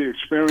giving you the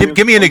experience.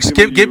 Give me an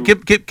example,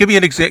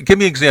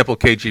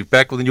 KG.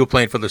 Back when you were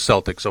playing for the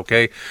Celtics,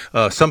 okay?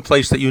 Some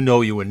place that you know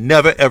you were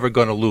never ever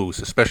going to lose,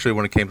 especially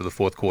when it came to the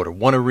fourth quarter.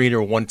 One arena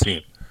or one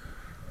team.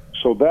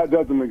 So that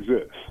doesn't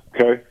exist,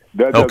 okay?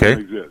 That doesn't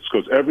exist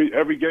because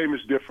every game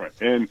is different,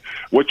 and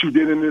what you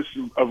did in this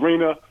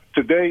arena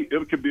today,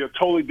 it could be a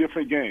totally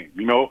different game.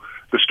 You know,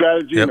 the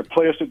strategy and the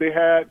players that they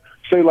had.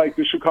 Say like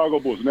the Chicago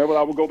Bulls. Whenever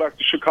I would go back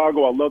to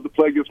Chicago, I love to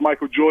play against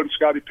Michael Jordan,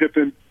 Scottie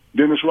Pippen,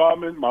 Dennis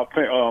Rodman. My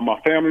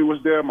family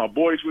was there. My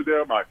boys were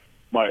there. My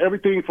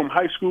everything from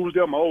high school was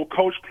there. My old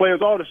coach,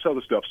 players, all this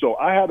other stuff. So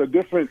I had a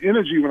different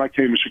energy when I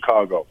came to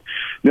Chicago.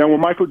 Now when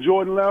Michael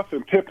Jordan left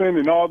and Pippen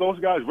and all those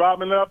guys,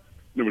 Rodman left,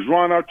 there was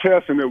Ron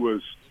Artest and it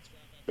was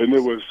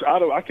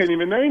I can't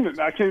even name it.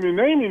 I can't even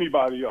name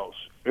anybody else.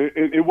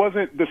 It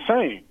wasn't the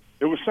same.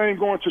 It was same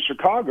going to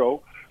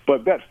Chicago,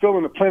 but that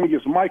feeling of playing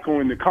against Michael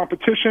in the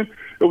competition,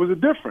 it was a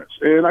difference.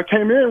 And I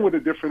came in with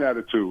a different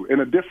attitude and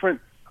a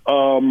different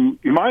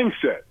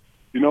mindset.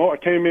 You know, I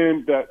came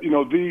in I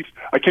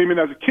came in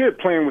as a kid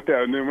playing with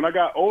that. And then when I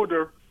got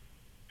older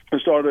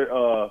and started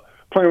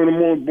playing with a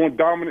more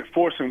dominant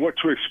force and what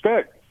to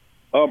expect,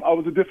 I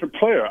was a different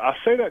player. I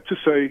say that to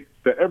say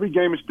that every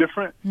game is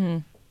different.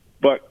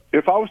 But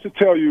if I was to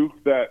tell you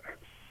that,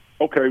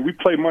 okay, we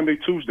play Monday,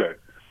 Tuesday,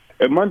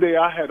 and Monday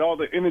I had all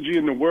the energy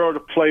in the world to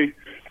play,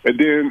 and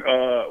then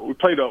we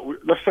played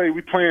let's say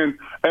we playing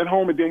at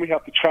home, and then we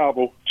have to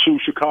travel to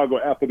Chicago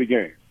after the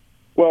game.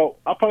 Well,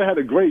 I probably had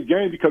a great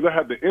game because I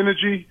had the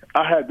energy.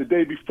 I had the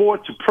day before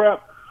to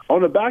prep.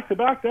 On the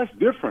back-to-back, that's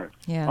different.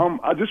 Yeah.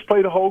 I just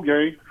played the whole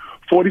game,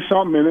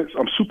 40-something minutes.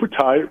 I'm super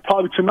tired.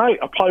 Probably tonight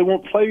I probably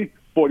won't play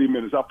 40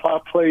 minutes. I'll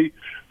probably play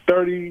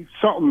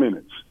 30-something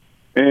minutes.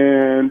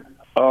 And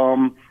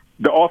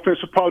the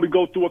offense will probably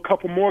go through a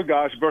couple more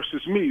guys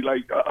versus me.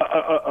 Like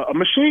a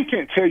machine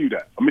can't tell you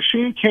that. A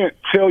machine can't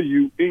tell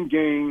you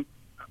in-game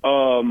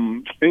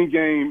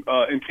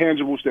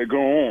intangibles that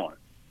go on.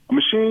 A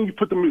machine, you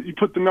put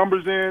the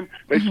numbers in,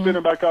 they spin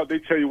it back out, they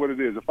tell you what it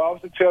is. If I was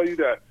to tell you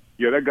that,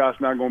 that guy's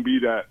not going to be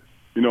that,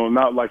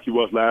 not like he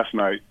was last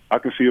night. I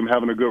can see him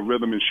having a good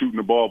rhythm and shooting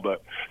the ball,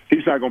 but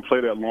he's not going to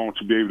play that long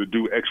to be able to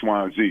do X,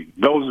 Y, and Z.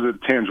 Those are the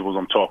tangibles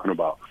I'm talking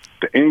about.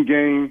 The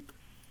in-game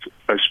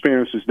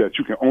experiences that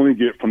you can only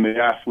get from the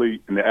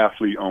athlete and the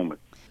athlete only.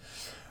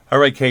 All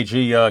right,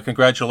 KG,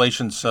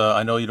 congratulations.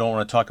 I know you don't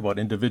want to talk about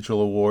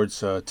individual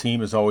awards. Team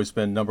has always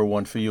been number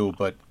one for you,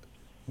 but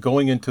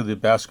going into the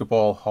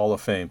Basketball Hall of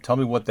Fame, tell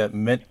me what that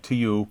meant to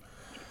you.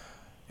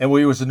 And were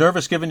you as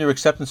nervous giving your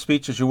acceptance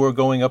speech as you were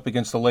going up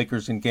against the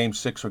Lakers in Game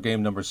 6 or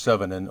Game number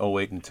 7 in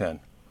 08 and 10?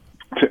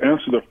 To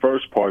answer the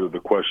first part of the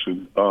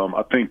question,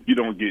 I think you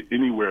don't get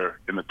anywhere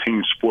in a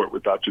team sport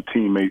without your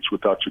teammates,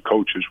 without your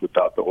coaches,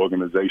 without the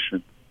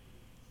organization.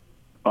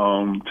 To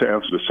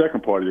answer the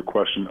second part of your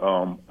question,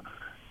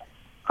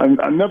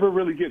 I never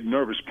really get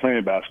nervous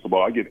playing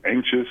basketball. I get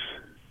anxious.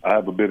 I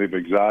have a bit of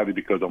anxiety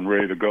because I'm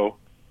ready to go.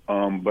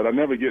 But I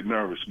never get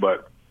nervous.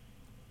 But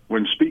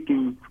when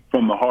speaking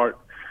from the heart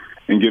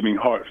and giving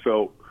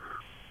heartfelt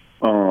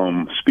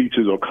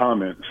speeches or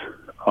comments,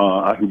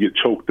 I can get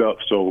choked up.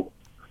 So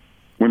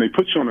when they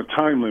put you on a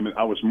time limit,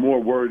 I was more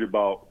worried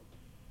about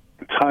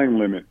the time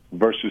limit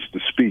versus the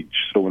speech.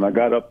 So when I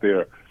got up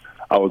there,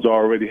 I was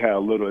already had a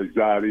little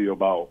anxiety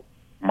about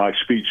my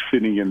speech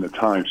fitting in the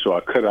time. So I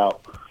cut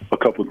out a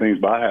couple of things,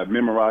 but I had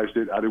memorized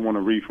it. I didn't want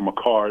to read from a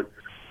card.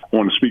 I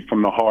wanted to speak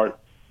from the heart,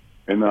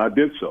 and I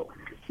did so.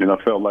 And I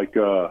felt like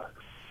the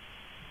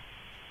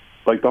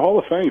Hall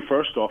of Fame,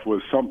 first off,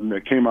 was something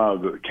that came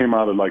out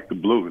of like the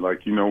blue.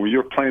 Like, you know, when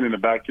you're playing in the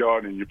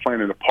backyard and you're playing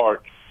in the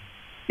park,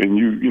 and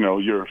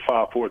you're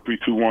 5, 4, 3,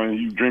 2, 1.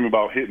 You dream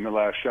about hitting the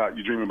last shot.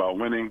 You dream about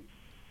winning,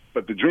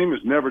 but the dream is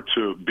never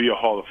to be a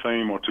Hall of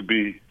Fame or to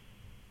be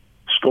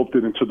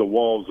sculpted into the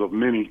walls of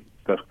many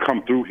that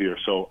come through here.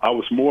 So I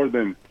was more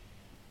than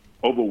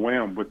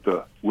overwhelmed with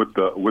the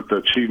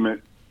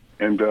achievement,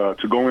 and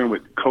to go in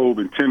with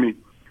Kobe and Timmy,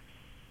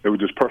 they were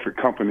just perfect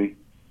company,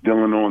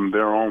 dealing on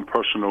their own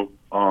personal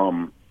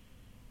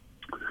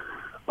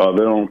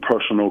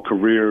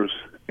careers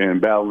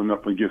and battling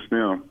up against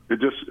them. It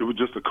was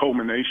just a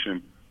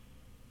culmination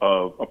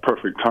of a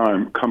perfect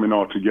time coming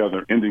all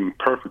together, ending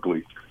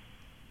perfectly.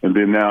 And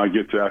then now I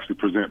get to actually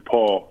present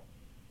Paul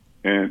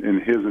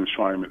and his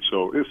enshrinement.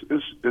 So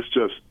it's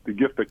just the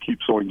gift that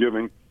keeps on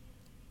giving.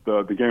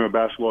 The game of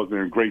basketball has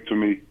been great to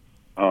me.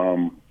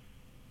 I'm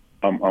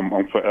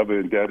forever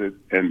indebted.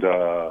 And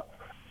the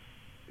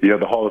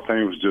Hall of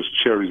Fame was just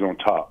cherries on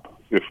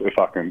top. If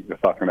I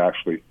can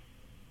actually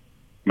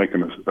make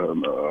kind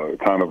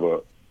of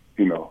a,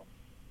 you know.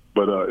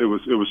 But it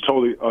was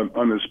totally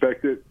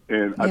unexpected,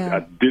 and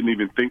I didn't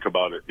even think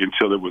about it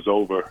until it was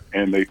over,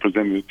 and they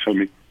presented it to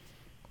me,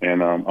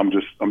 and I'm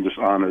just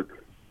honored.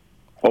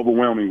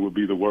 Overwhelming would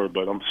be the word,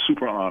 but I'm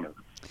super honored.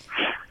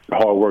 The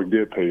hard work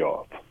did pay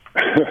off.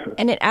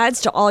 And it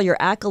adds to all your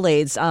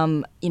accolades.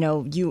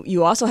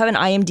 You also have an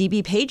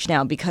IMDb page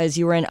now because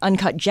you were in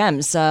Uncut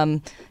Gems.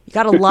 You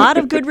got a lot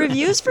of good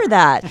reviews for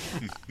that.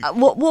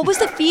 What was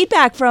the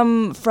feedback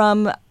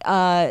from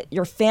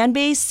your fan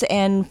base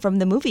and from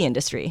the movie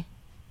industry?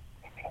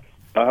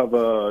 I have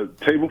a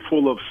table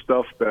full of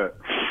stuff that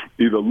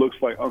either looks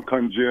like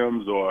Uncut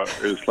Gems or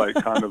is like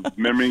kind of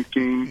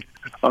mimicking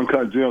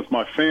Uncut Gems.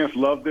 My fans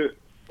loved it.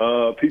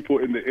 People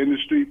in the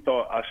industry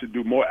thought I should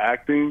do more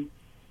acting.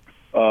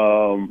 I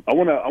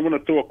want to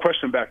throw a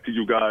question back to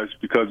you guys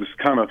because it's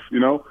kind of,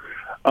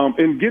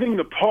 in getting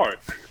the part,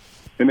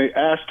 and they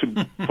asked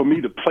for me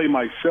to play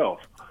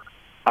myself.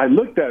 I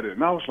looked at it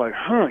and I was like,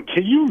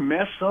 can you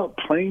mess up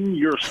playing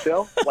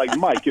yourself? Like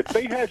Mike, if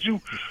they had you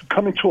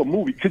come into a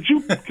movie, could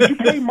you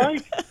play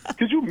Mike?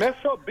 Could you mess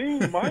up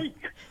being Mike?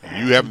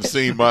 You haven't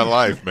seen my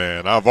life,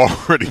 man. I've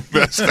already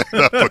messed that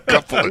up a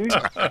couple of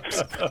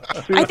times.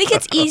 I think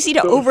it's easy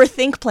to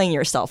overthink playing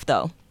yourself,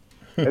 though.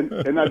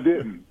 And I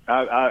didn't.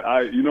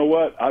 I you know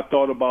what? I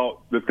thought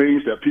about the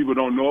things that people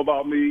don't know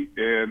about me,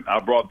 and I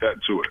brought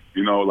that to it.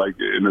 Like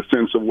in the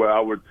sense of where I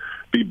would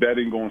be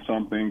betting on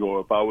something,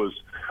 or if I was,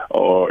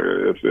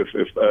 or if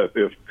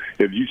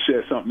you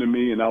said something to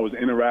me and I was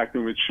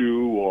interacting with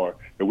you, or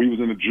if we was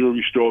in a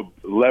jewelry store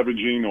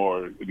leveraging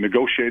or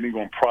negotiating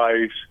on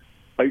price,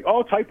 like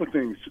all type of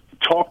things,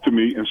 talked to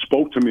me and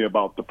spoke to me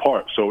about the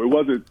part. So it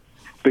wasn't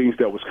things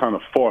that was kind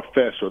of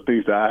far-fetched or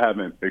things that I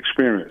haven't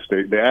experienced.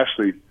 They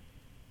actually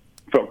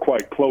felt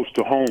quite close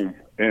to home,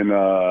 and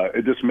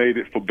it just made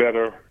it for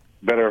better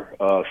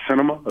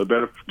cinema,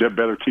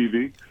 better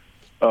TV,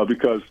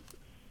 because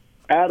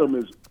Adam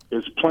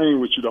is playing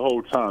with you the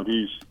whole time.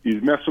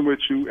 He's messing with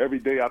you every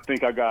day. I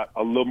think I got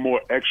a little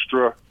more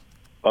extra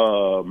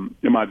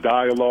in my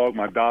dialogue.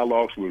 My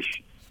dialogues was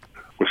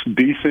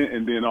decent,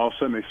 and then all of a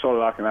sudden they saw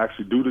that I can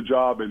actually do the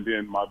job, and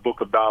then my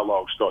book of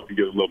dialogue started to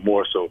get a little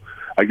more. So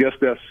I guess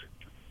that's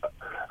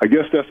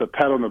a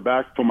pat on the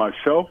back for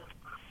myself.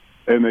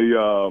 And I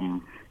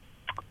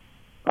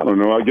don't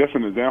know, I guess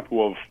an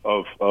example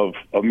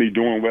of me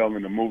doing well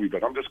in the movie,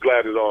 but I'm just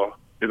glad it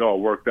all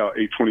worked out.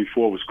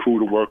 A24 was cool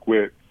to work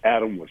with.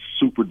 Adam was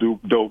super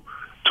dope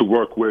to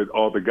work with.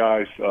 All the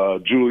guys,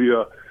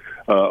 Julia,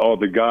 all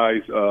the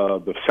guys,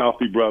 the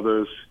Southey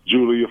brothers,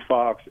 Julia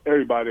Fox,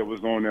 everybody that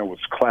was on there was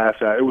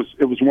class act.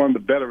 It was one of the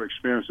better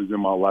experiences in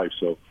my life.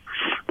 So,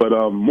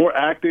 but more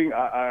acting,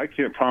 I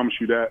can't promise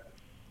you that.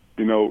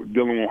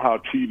 Dealing with how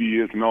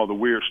TV is and all the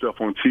weird stuff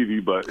on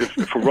TV. But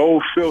if a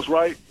role feels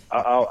right,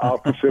 I'll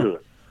consider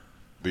it.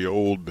 The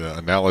old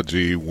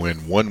analogy,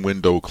 when one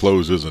window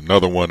closes,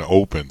 another one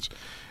opens.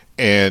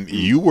 And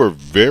you were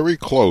very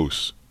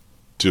close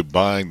to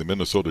buying the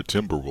Minnesota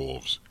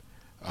Timberwolves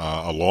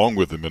along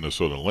with the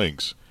Minnesota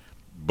Lynx.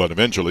 But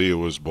eventually it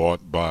was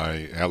bought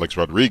by Alex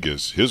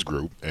Rodriguez, his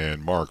group,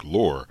 and Mark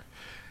Lohr.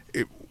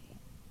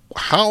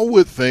 How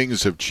would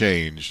things have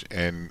changed?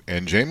 And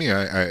Jamie,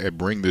 I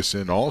bring this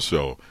in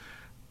also.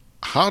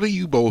 How do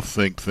you both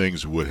think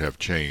things would have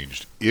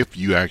changed if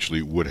you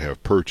actually would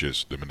have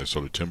purchased the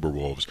Minnesota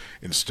Timberwolves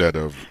instead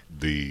of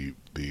the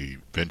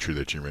venture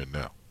that you're in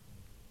now?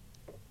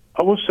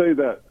 I will say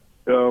that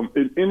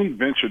in any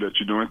venture that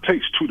you're doing, it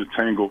takes two to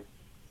tangle.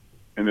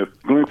 And if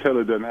Glenn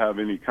Taylor doesn't have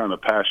any kind of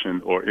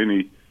passion or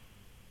any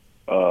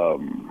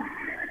types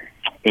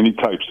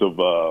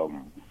of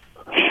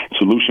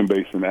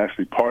solution-based and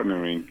actually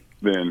partnering,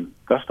 then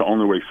that's the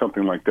only way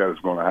something like that is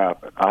going to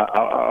happen.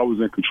 I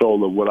was in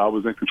control of what I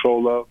was in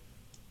control of,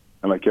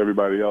 and like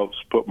everybody else,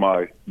 put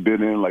my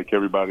bid in like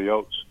everybody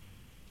else,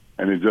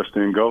 and it just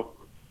didn't go.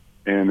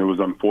 And it was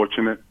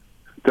unfortunate.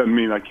 Doesn't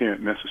mean I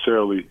can't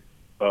necessarily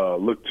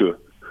look to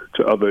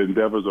other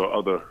endeavors or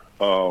other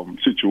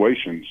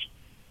situations.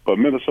 But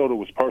Minnesota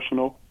was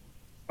personal.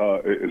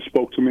 It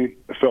spoke to me.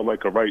 It felt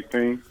like a right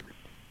thing.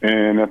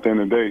 And at the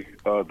end of the day,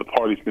 the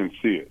parties didn't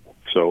see it.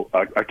 So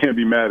I can't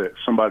be mad at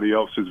somebody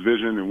else's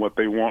vision and what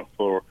they want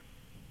for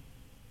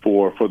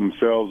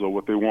themselves or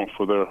what they want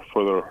for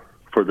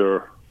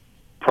their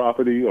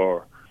property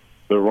or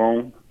their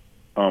own.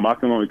 I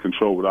can only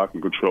control what I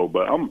can control.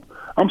 But I'm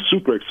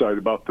super excited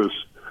about this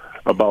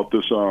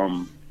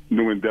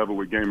new endeavor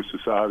with Gaming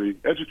Society.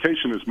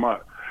 Education is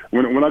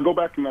when I go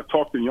back and I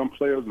talk to young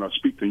players and I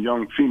speak to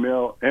young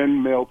female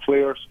and male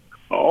players,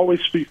 I always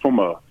speak from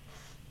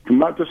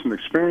not just an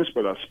experience,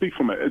 but I speak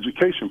from an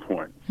education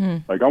point.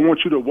 Like, I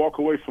want you to walk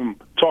away from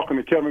talking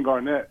to Kevin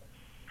Garnett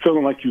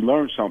feeling like you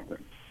learned something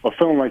or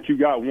feeling like you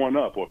got one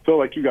up or feel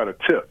like you got a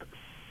tip.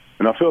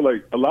 And I feel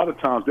like a lot of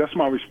times that's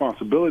my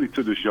responsibility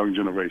to this young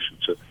generation.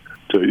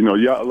 A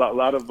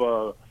lot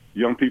of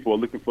young people are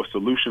looking for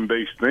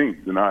solution-based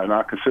things, and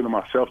I consider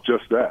myself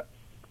just that.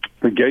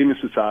 The Gaming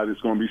Society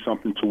is going to be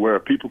something to where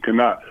people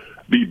cannot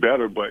be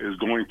better, but is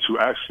going to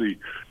actually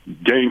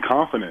gain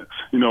confidence.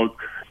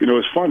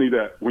 It's funny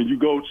that when you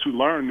go to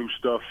learn new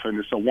stuff and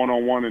it's a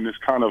one-on-one and it's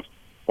kind of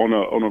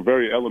on a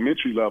very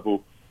elementary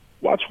level,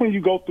 watch when you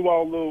go through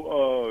our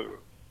little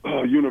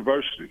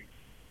university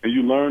and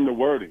you learn the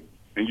wording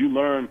and you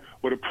learn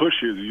what a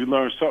push is and you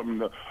learn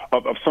something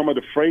of some of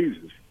the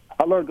phrases.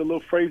 I learned a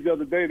little phrase the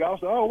other day that I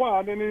was like, oh, wow,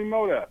 I didn't even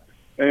know that.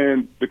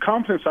 And the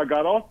confidence I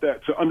got off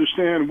that to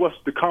understand what's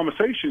the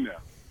conversation now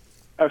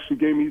actually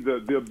gave me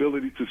the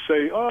ability to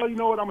say, oh, you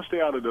know what, I'm going to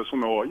stay out of this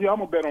one, or, yeah, I'm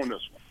going to bet on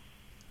this one.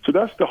 So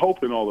that's the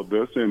hope in all of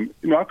this. And,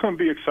 I couldn't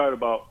be excited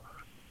about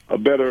a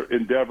better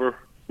endeavor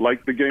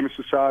like the Gaming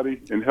Society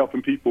and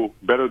helping people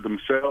better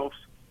themselves.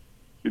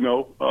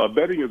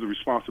 Betting is a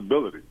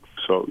responsibility.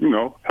 So,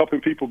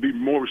 helping people be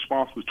more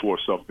responsible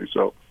towards something.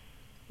 So,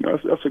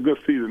 that's a good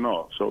feat and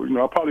all. So,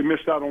 I probably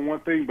missed out on one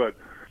thing, but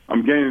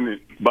I'm gaining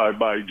it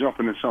by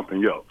jumping in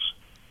something else.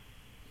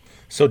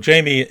 So,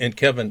 Jamie and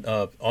Kevin,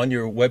 on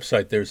your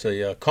website, there's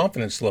a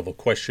confidence level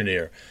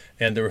questionnaire,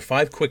 and there are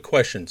 5 quick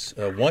questions.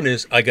 One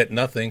is, I got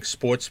nothing.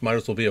 Sports might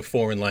as well be a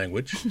foreign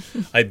language.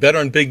 I bet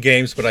on big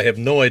games, but I have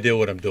no idea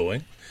what I'm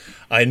doing.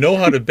 I know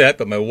how to bet,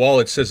 but my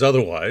wallet says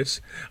otherwise.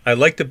 I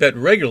like to bet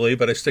regularly,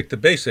 but I stick to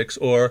basics,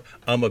 or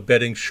I'm a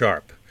betting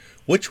sharp.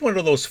 Which one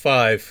of those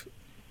 5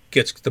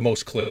 gets the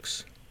most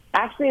clicks?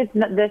 Actually, it's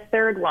the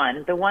third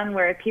one, the one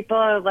where people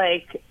are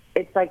like,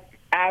 it's like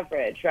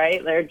average,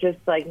 right? They're just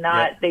like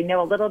they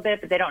know a little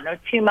bit, but they don't know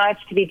too much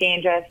to be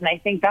dangerous. And I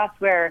think that's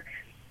where,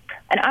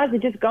 and honestly,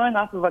 just going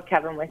off of what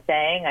Kevin was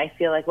saying, I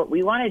feel like what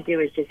we want to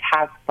do is just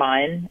have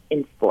fun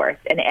in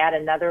sports and add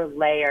another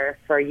layer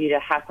for you to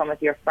have fun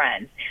with your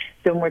friends.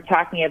 So when we're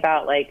talking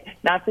about, like,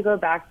 not to go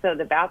back to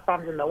the bath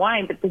bombs and the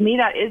wine, but to me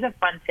that is a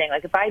fun thing.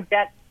 Like, if I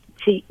bet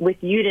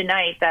with you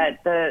tonight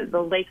that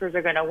the Lakers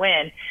are going to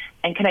win,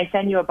 and can I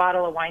send you a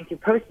bottle of wine through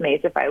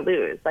Postmates if I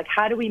lose? Like,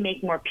 how do we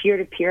make more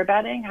peer-to-peer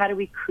betting? How do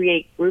we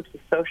create groups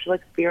of social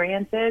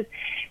experiences?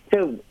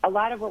 So a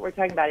lot of what we're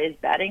talking about is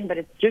betting, but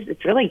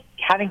it's really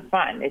having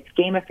fun. It's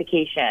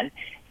gamification.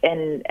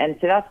 And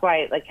so that's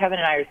why, like, Kevin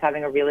and I are just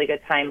having a really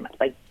good time.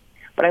 Like,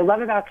 what I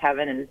love about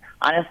Kevin, and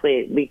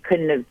honestly, we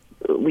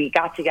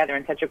got together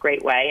in such a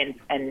great way,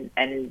 and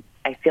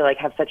I feel like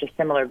have such a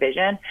similar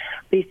vision,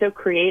 but he's so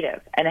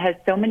creative and has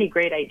so many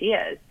great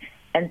ideas.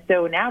 And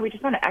so now we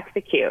just want to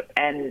execute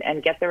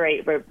and get the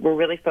right, we're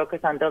really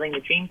focused on building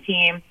the dream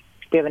team.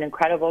 We have an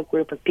incredible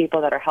group of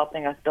people that are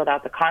helping us build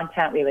out the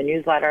content. We have a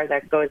newsletter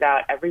that goes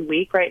out every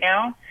week right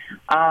now.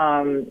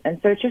 And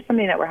so it's just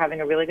something that we're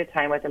having a really good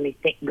time with, and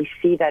we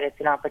see that it's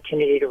an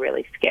opportunity to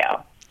really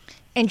scale.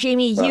 And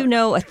Jamie, you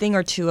know a thing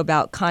or two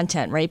about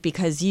content, right?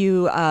 Because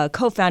you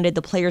co-founded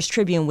the Players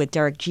Tribune with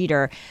Derek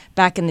Jeter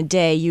back in the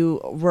day. You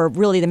were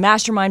really the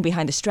mastermind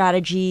behind the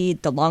strategy,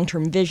 the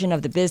long-term vision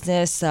of the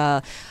business,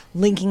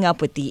 linking up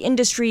with the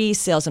industry,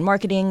 sales and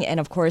marketing, and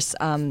of course,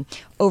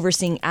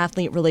 overseeing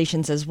athlete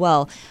relations as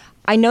well.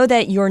 I know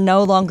that you're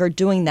no longer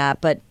doing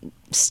that, but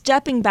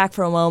stepping back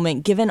for a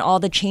moment, given all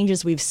the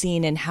changes we've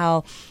seen and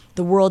how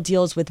the world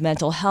deals with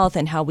mental health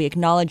and how we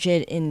acknowledge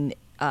it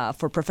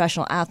for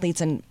professional athletes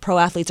and pro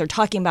athletes are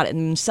talking about it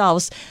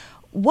themselves.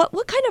 What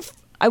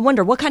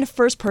kind of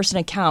first person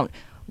account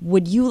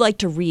would you like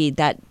to read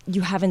that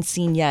you haven't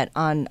seen yet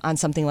on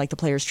something like the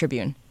Players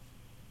Tribune?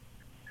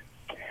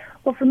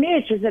 Well, for me,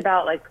 it's just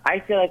about, I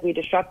feel like we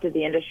disrupted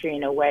the industry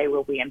in a way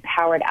where we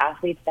empowered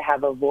athletes to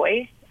have a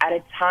voice at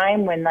a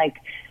time when,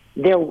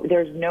 there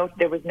was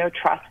no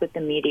trust with the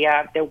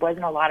media. There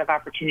wasn't a lot of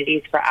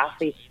opportunities for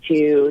athletes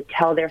to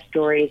tell their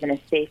stories in a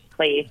safe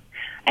place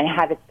and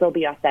have it still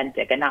be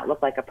authentic and not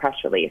look like a press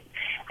release.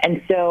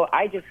 And so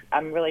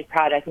I'm really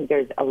proud. I think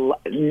there's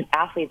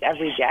athletes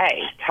every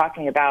day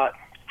talking about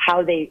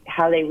how they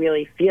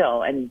really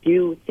feel and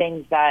do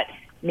things that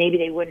maybe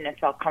they wouldn't have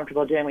felt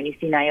comfortable doing. When you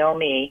see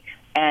Naomi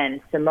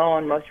and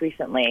Simone most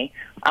recently,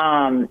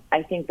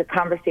 I think the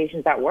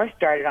conversations that were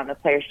started on the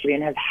Players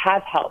Tribune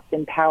have helped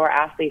empower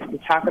athletes to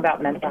talk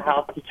about mental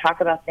health, to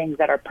talk about things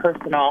that are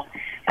personal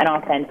and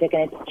authentic,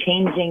 and it's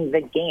changing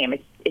the game.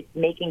 It's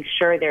making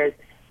sure there's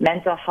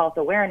mental health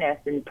awareness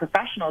in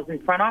professionals in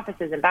front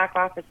offices and back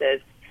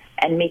offices,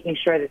 and making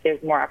sure that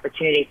there's more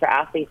opportunity for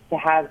athletes to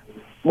have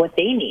what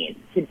they need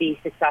to be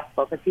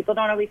successful, because people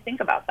don't always think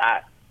about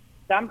that.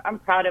 So I'm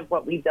proud of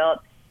what we built.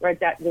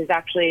 There's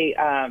actually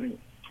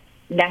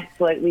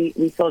Netflix.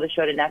 We sold a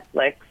show to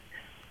Netflix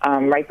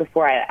right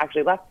before I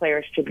actually left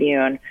Players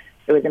Tribune.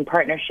 It was in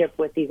partnership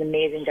with these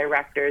amazing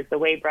directors, the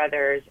Way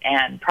brothers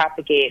and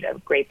Propagate, a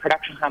great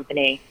production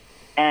company,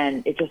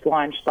 and it just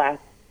launched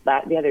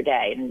the other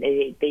day. And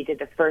they did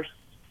the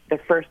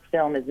first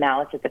film is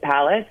Malice at the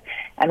Palace,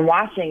 and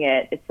watching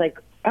it, it's like,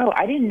 oh,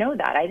 I didn't know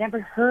that. I never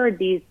heard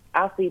these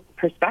athletes'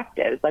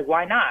 perspectives.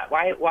 Why not?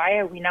 Why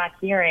are we not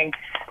hearing?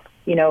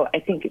 I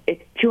think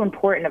it's too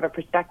important of a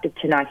perspective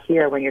to not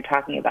hear when you're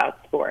talking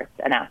about sports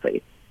and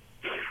athletes.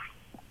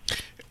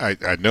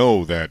 I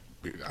know that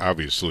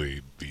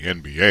obviously the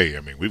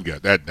NBA, we've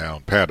got that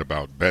down pat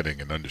about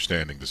betting and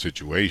understanding the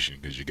situation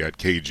because you got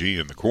KG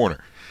in the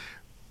corner.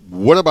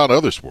 What about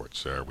other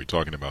sports? Are we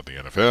talking about the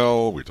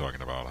NFL? We're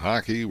talking about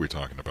hockey? We're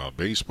talking about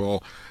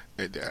baseball?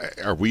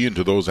 Are we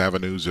into those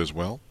avenues as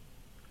well?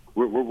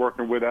 We're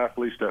working with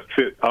athletes that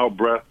fit our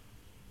breath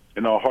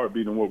and our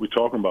heartbeat and what we're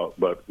talking about.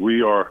 But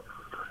we are,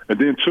 and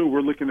then too,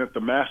 we're looking at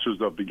the masters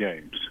of the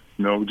games.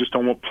 We just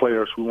don't want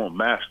players. We want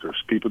masters,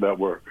 people that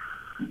were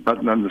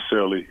not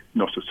necessarily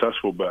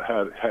successful, but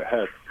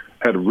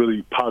had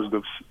really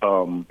positive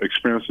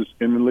experiences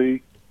in the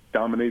league,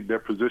 dominated their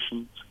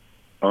positions.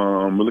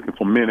 We're looking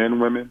for men and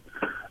women.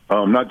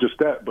 Not just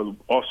that, but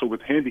also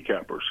with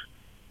handicappers.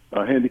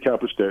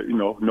 Handicappers that,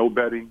 know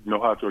betting,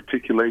 know how to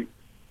articulate,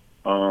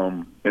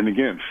 and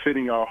again,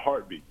 fitting our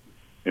heartbeat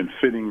and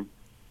fitting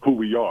who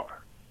we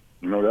are.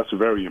 That's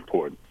very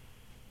important.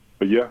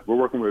 But yeah, we're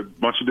working with a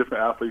bunch of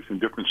different athletes in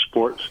different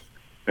sports,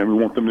 and we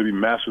want them to be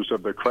masters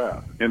of their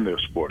craft in their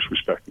sports,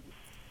 respectively.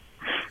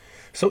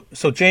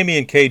 So Jamie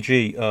and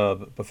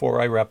KG,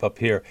 before I wrap up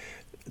here,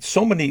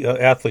 so many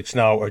athletes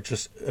now are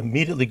just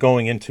immediately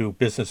going into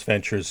business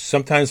ventures,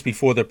 sometimes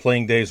before their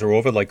playing days are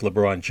over, like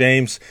LeBron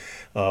James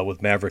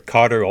with Maverick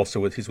Carter.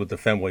 Also, he's with the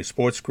Fenway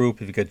Sports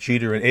Group. You've got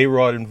Jeter and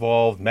A-Rod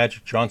involved.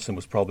 Magic Johnson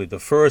was probably the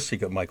first. You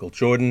got Michael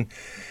Jordan.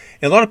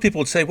 And a lot of people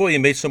would say, well, you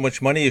made so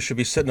much money, you should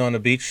be sitting on a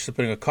beach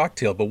sipping a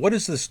cocktail. But what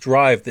is this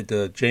drive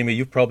that, Jamie,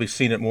 you've probably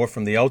seen it more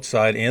from the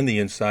outside and the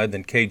inside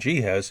than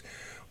KG has.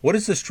 What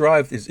is this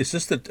drive? Is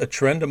this a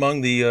trend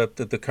among the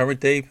current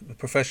day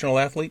professional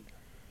athlete?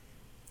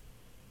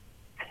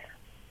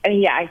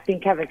 Yeah, I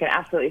think Kevin can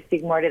absolutely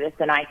speak more to this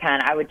than I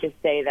can. I would just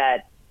say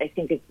that I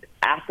think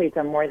athletes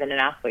are more than an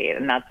athlete,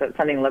 and that's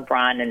something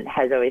LeBron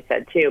has always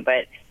said too.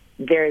 But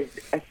there's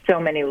so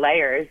many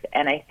layers,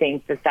 and I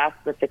think that's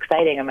what's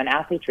exciting. And when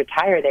athletes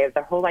retire, they have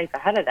their whole life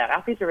ahead of them.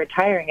 Athletes are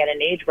retiring at an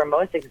age where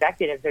most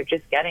executives are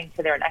just getting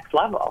to their next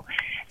level.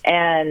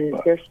 And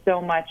there's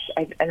so much,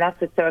 and that's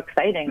what's so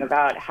exciting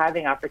about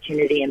having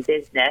opportunity in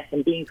business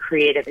and being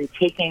creative and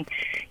taking,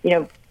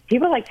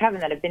 people like Kevin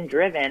that have been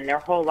driven their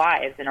whole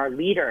lives and are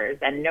leaders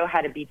and know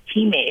how to be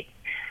teammates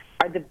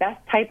are the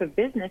best type of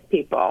business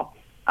people.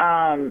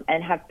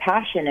 And have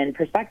passion and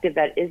perspective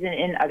that isn't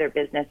in other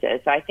businesses.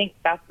 So I think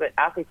that's what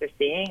athletes are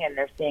seeing, and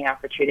they're seeing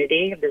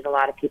opportunity. There's a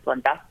lot of people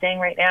investing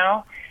right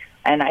now,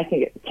 and I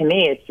think, to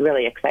me, it's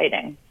really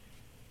exciting.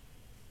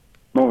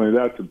 Not only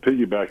that, to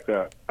piggyback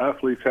that,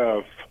 athletes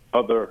have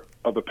other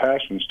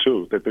passions,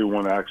 too, that they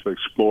want to actually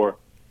explore.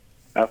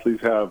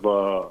 Athletes have,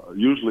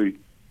 usually,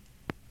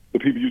 the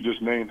people you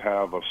just named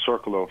have a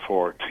circle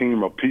or a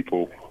team of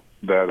people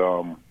that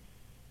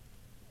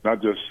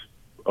not just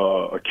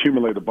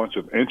accumulate a bunch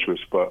of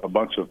interests, but a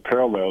bunch of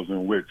parallels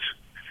in which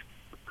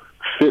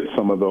fit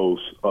some of those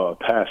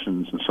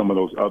passions and some of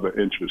those other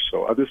interests.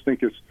 So I just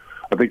think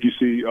I think you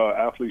see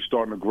athletes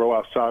starting to grow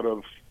outside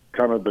of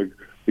kind of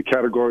the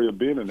category of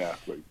being an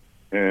athlete,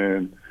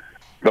 and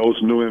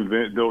those new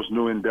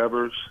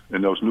endeavors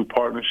and those new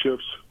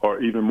partnerships are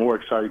even more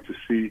exciting to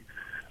see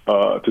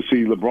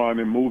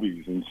LeBron in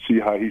movies and see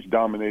how he's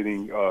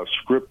dominating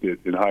scripted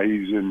and how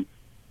he's in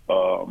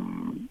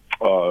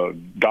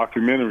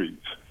documentaries,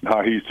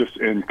 how he's just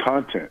in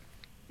content.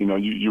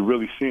 You're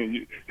really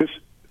seeing the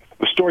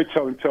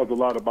storytelling tells a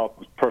lot about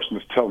the person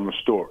that's telling the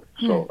story.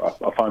 So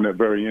I find that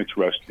very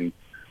interesting.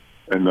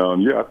 And I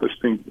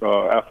just think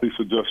athletes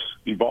are just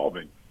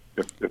evolving.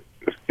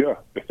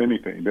 If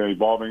anything, they're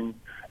evolving, and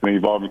they're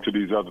evolving to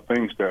these other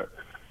things that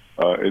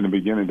in the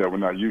beginning that we're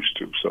not used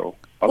to. So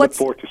I look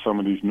forward to some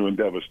of these new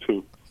endeavors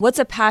too. What's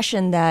a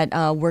passion that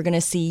we're going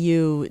to see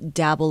you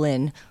dabble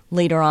in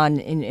later on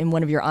in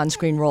one of your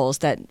on-screen roles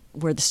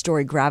where the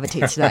story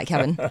gravitates to that,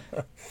 Kevin?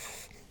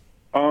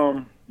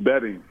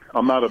 Betting.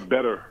 I'm not a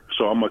bettor,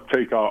 so I'm gonna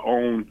take our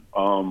own.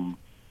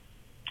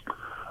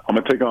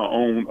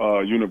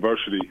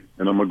 University,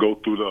 and I'm gonna go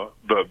through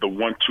the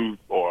 1, 2,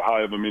 or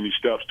however many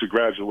steps to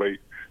graduate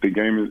the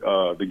Gaming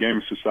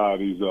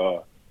Society's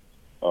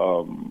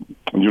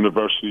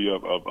university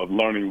of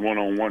learning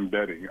one-on-one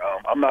betting.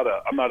 I'm not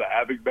an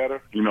avid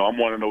bettor. I'm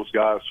one of those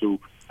guys who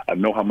I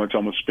know how much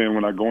I'm gonna spend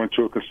when I go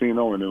into a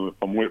casino, and if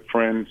I'm with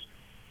friends,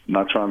 I'm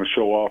not trying to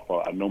show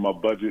off. I know my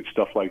budget,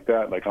 stuff like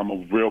that. Like, I'm a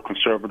real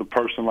conservative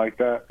person like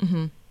that.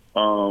 Mm-hmm.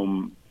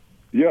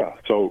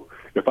 So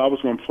if I was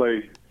going to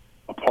play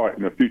a part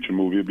in a future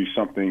movie, it'd be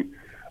something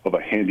of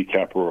a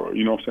handicapper, or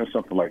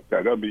something like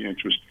that. That'd be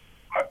interesting.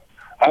 I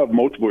have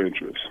multiple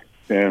interests,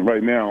 and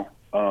right now,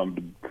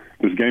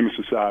 this Gaming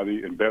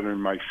Society and bettering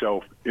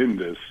myself in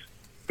this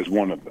is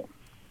one of them.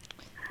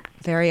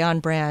 Very on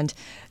brand.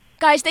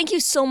 Guys, thank you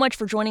so much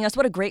for joining us.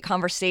 What a great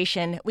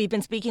conversation. We've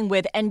been speaking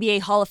with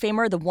NBA Hall of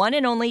Famer, the one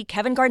and only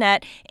Kevin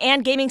Garnett,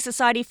 and Gaming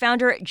Society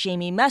founder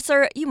Jamie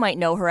Messer. You might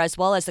know her as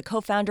well as the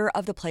co-founder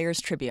of the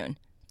Players Tribune.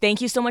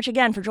 Thank you so much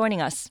again for joining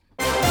us.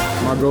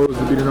 My goal is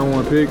to be the number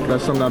 1 pick.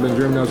 That's something I've been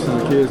dreaming of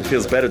since a kid. It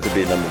feels better to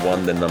be number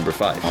 1 than number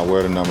 5. I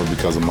wear the number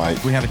because of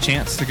Mike. We have a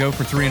chance to go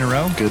for 3 in a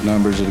row. Good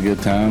numbers at a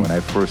good time. When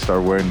I first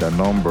started wearing that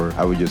number,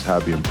 I was just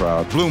happy and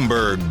proud.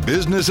 Bloomberg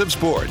Business of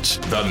Sports,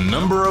 the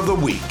number of the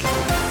week.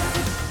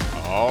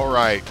 All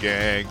right,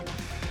 gang.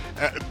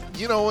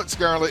 You know what,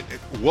 Scarlett?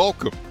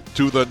 Welcome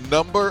to the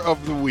number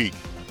of the week.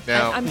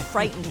 Now, I'm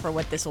frightened for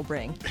what this will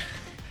bring.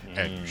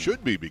 And you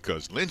should be,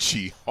 because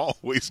Lynchy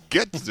always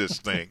gets this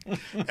thing.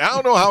 And I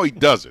don't know how he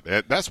does it.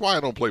 That's why I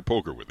don't play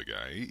poker with the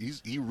guy.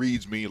 He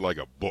reads me like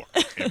a book.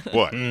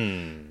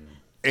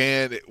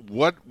 And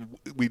what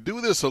we do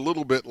this a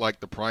little bit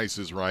like The Price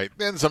is Right.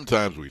 Then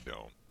sometimes we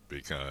don't,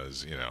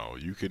 because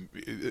you can.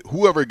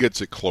 Whoever gets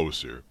it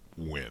closer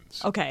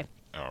wins. Okay.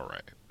 All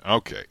right.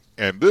 Okay.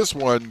 And this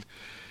one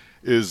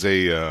is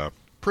a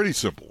pretty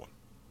simple one.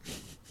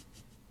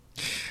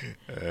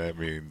 That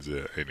means,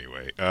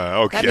 anyway.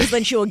 Okay. That means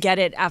Lynchy will get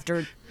it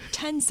after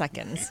 10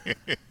 seconds.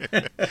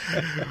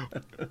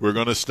 We're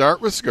going to start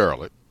with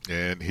Scarlett.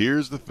 And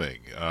here's the thing.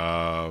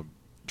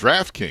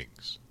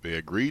 DraftKings, they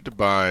agreed to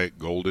buy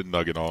Golden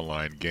Nugget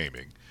Online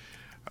Gaming.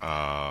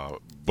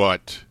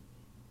 But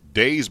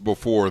days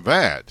before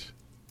that,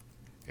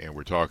 and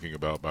we're talking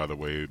about, by the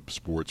way,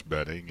 sports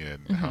betting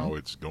and how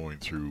it's going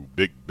through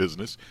big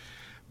business,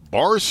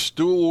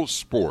 Barstool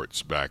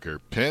Sports backer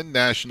Penn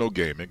National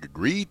Gaming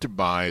agreed to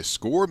buy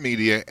Score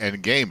Media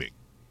and Gaming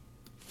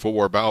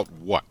for about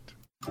what?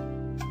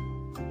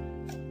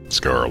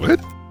 Scarlett?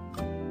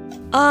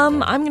 I'm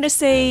going to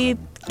say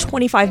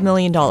 $25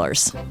 million.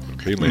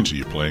 Okay, Lindsay,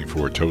 you playing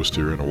for a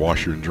toaster and a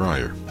washer and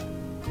dryer?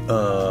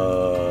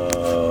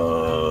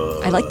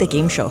 I like the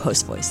game show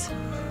host voice.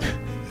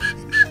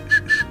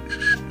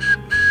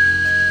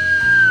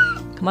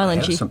 Come on,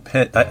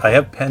 Lynchy. I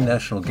have Penn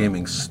National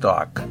Gaming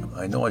stock.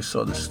 I know I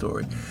saw this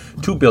story.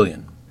 $2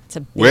 billion. It's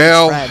a big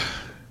spread.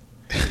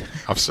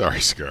 I'm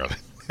sorry, Scarlett.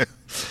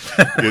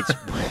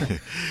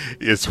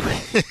 It's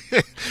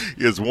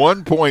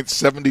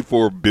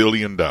 $1.74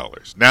 billion.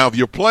 Now, if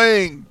you're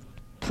playing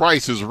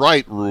Price is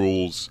Right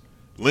rules,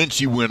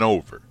 Lynchy went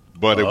over.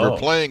 But if we're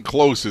playing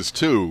closest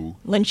to,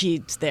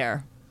 Lynchy's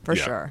there for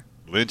sure.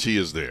 Lynchy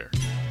is there.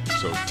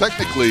 So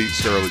technically,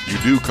 Scarlett, you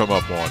do come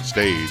up on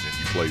stage and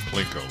you play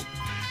Plinko.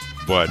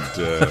 But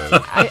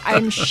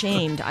I'm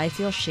shamed. I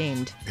feel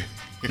shamed.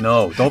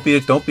 No, don't be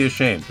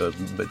ashamed.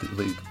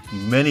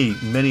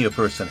 Many a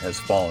person has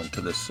fallen to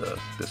this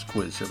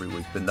quiz every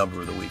week. The number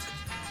of the week.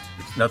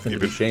 It's nothing to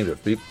be ashamed of.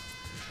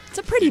 It's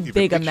a pretty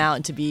big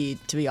amount to be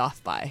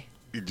off by.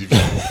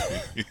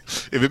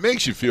 If it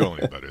makes you feel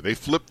any better, they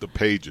flipped the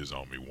pages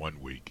on me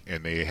one week,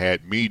 and they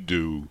had me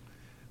do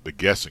the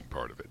guessing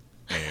part of it.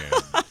 And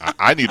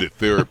I needed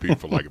therapy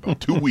for like about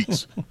 2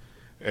 weeks.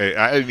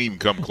 I didn't even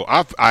come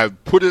close. I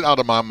put it out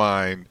of my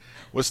mind.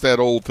 What's that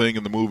old thing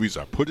in the movies?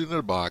 I put it in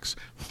a box,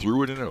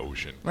 threw it in an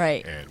ocean.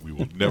 Right. And we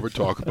will never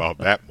talk about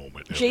that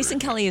moment. Jason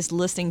Kelly is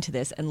listening to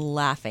this and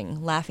laughing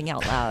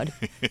out loud.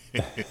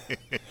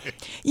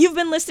 You've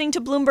been listening to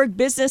Bloomberg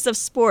Business of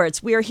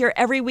Sports. We are here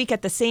every week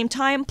at the same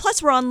time.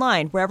 Plus, we're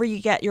online wherever you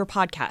get your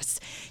podcasts.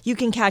 You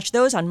can catch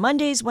those on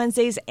Mondays,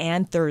 Wednesdays,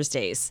 and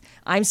Thursdays.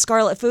 I'm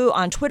Scarlett Fu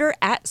on Twitter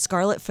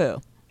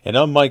 @ScarlettFu. And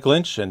I'm Mike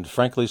Lynch, and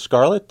frankly,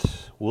 Scarlett,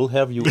 we'll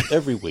have you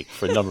every week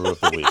for number of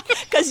the week.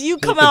 Because you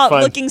come out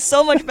looking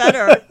so much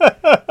better.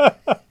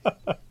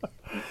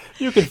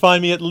 You can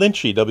find me at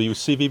Lynchy,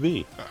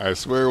 WCVB. I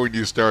swear when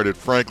you started,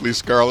 frankly,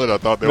 Scarlett, I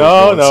thought that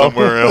was going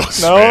somewhere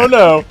else.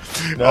 No.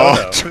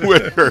 On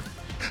Twitter,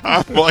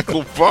 I'm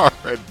Michael Barr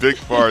at Big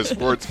Bar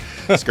Sports.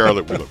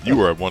 Scarlett, you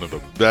are one of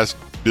the best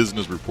best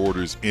business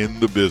reporters in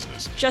the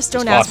business. Just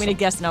don't ask me to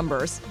guess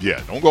numbers.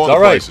 Yeah, don't go on the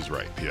Price is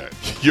Right. Yeah,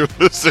 you're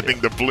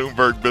listening to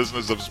Bloomberg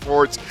Business of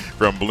Sports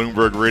from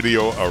Bloomberg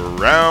Radio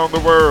around the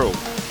world.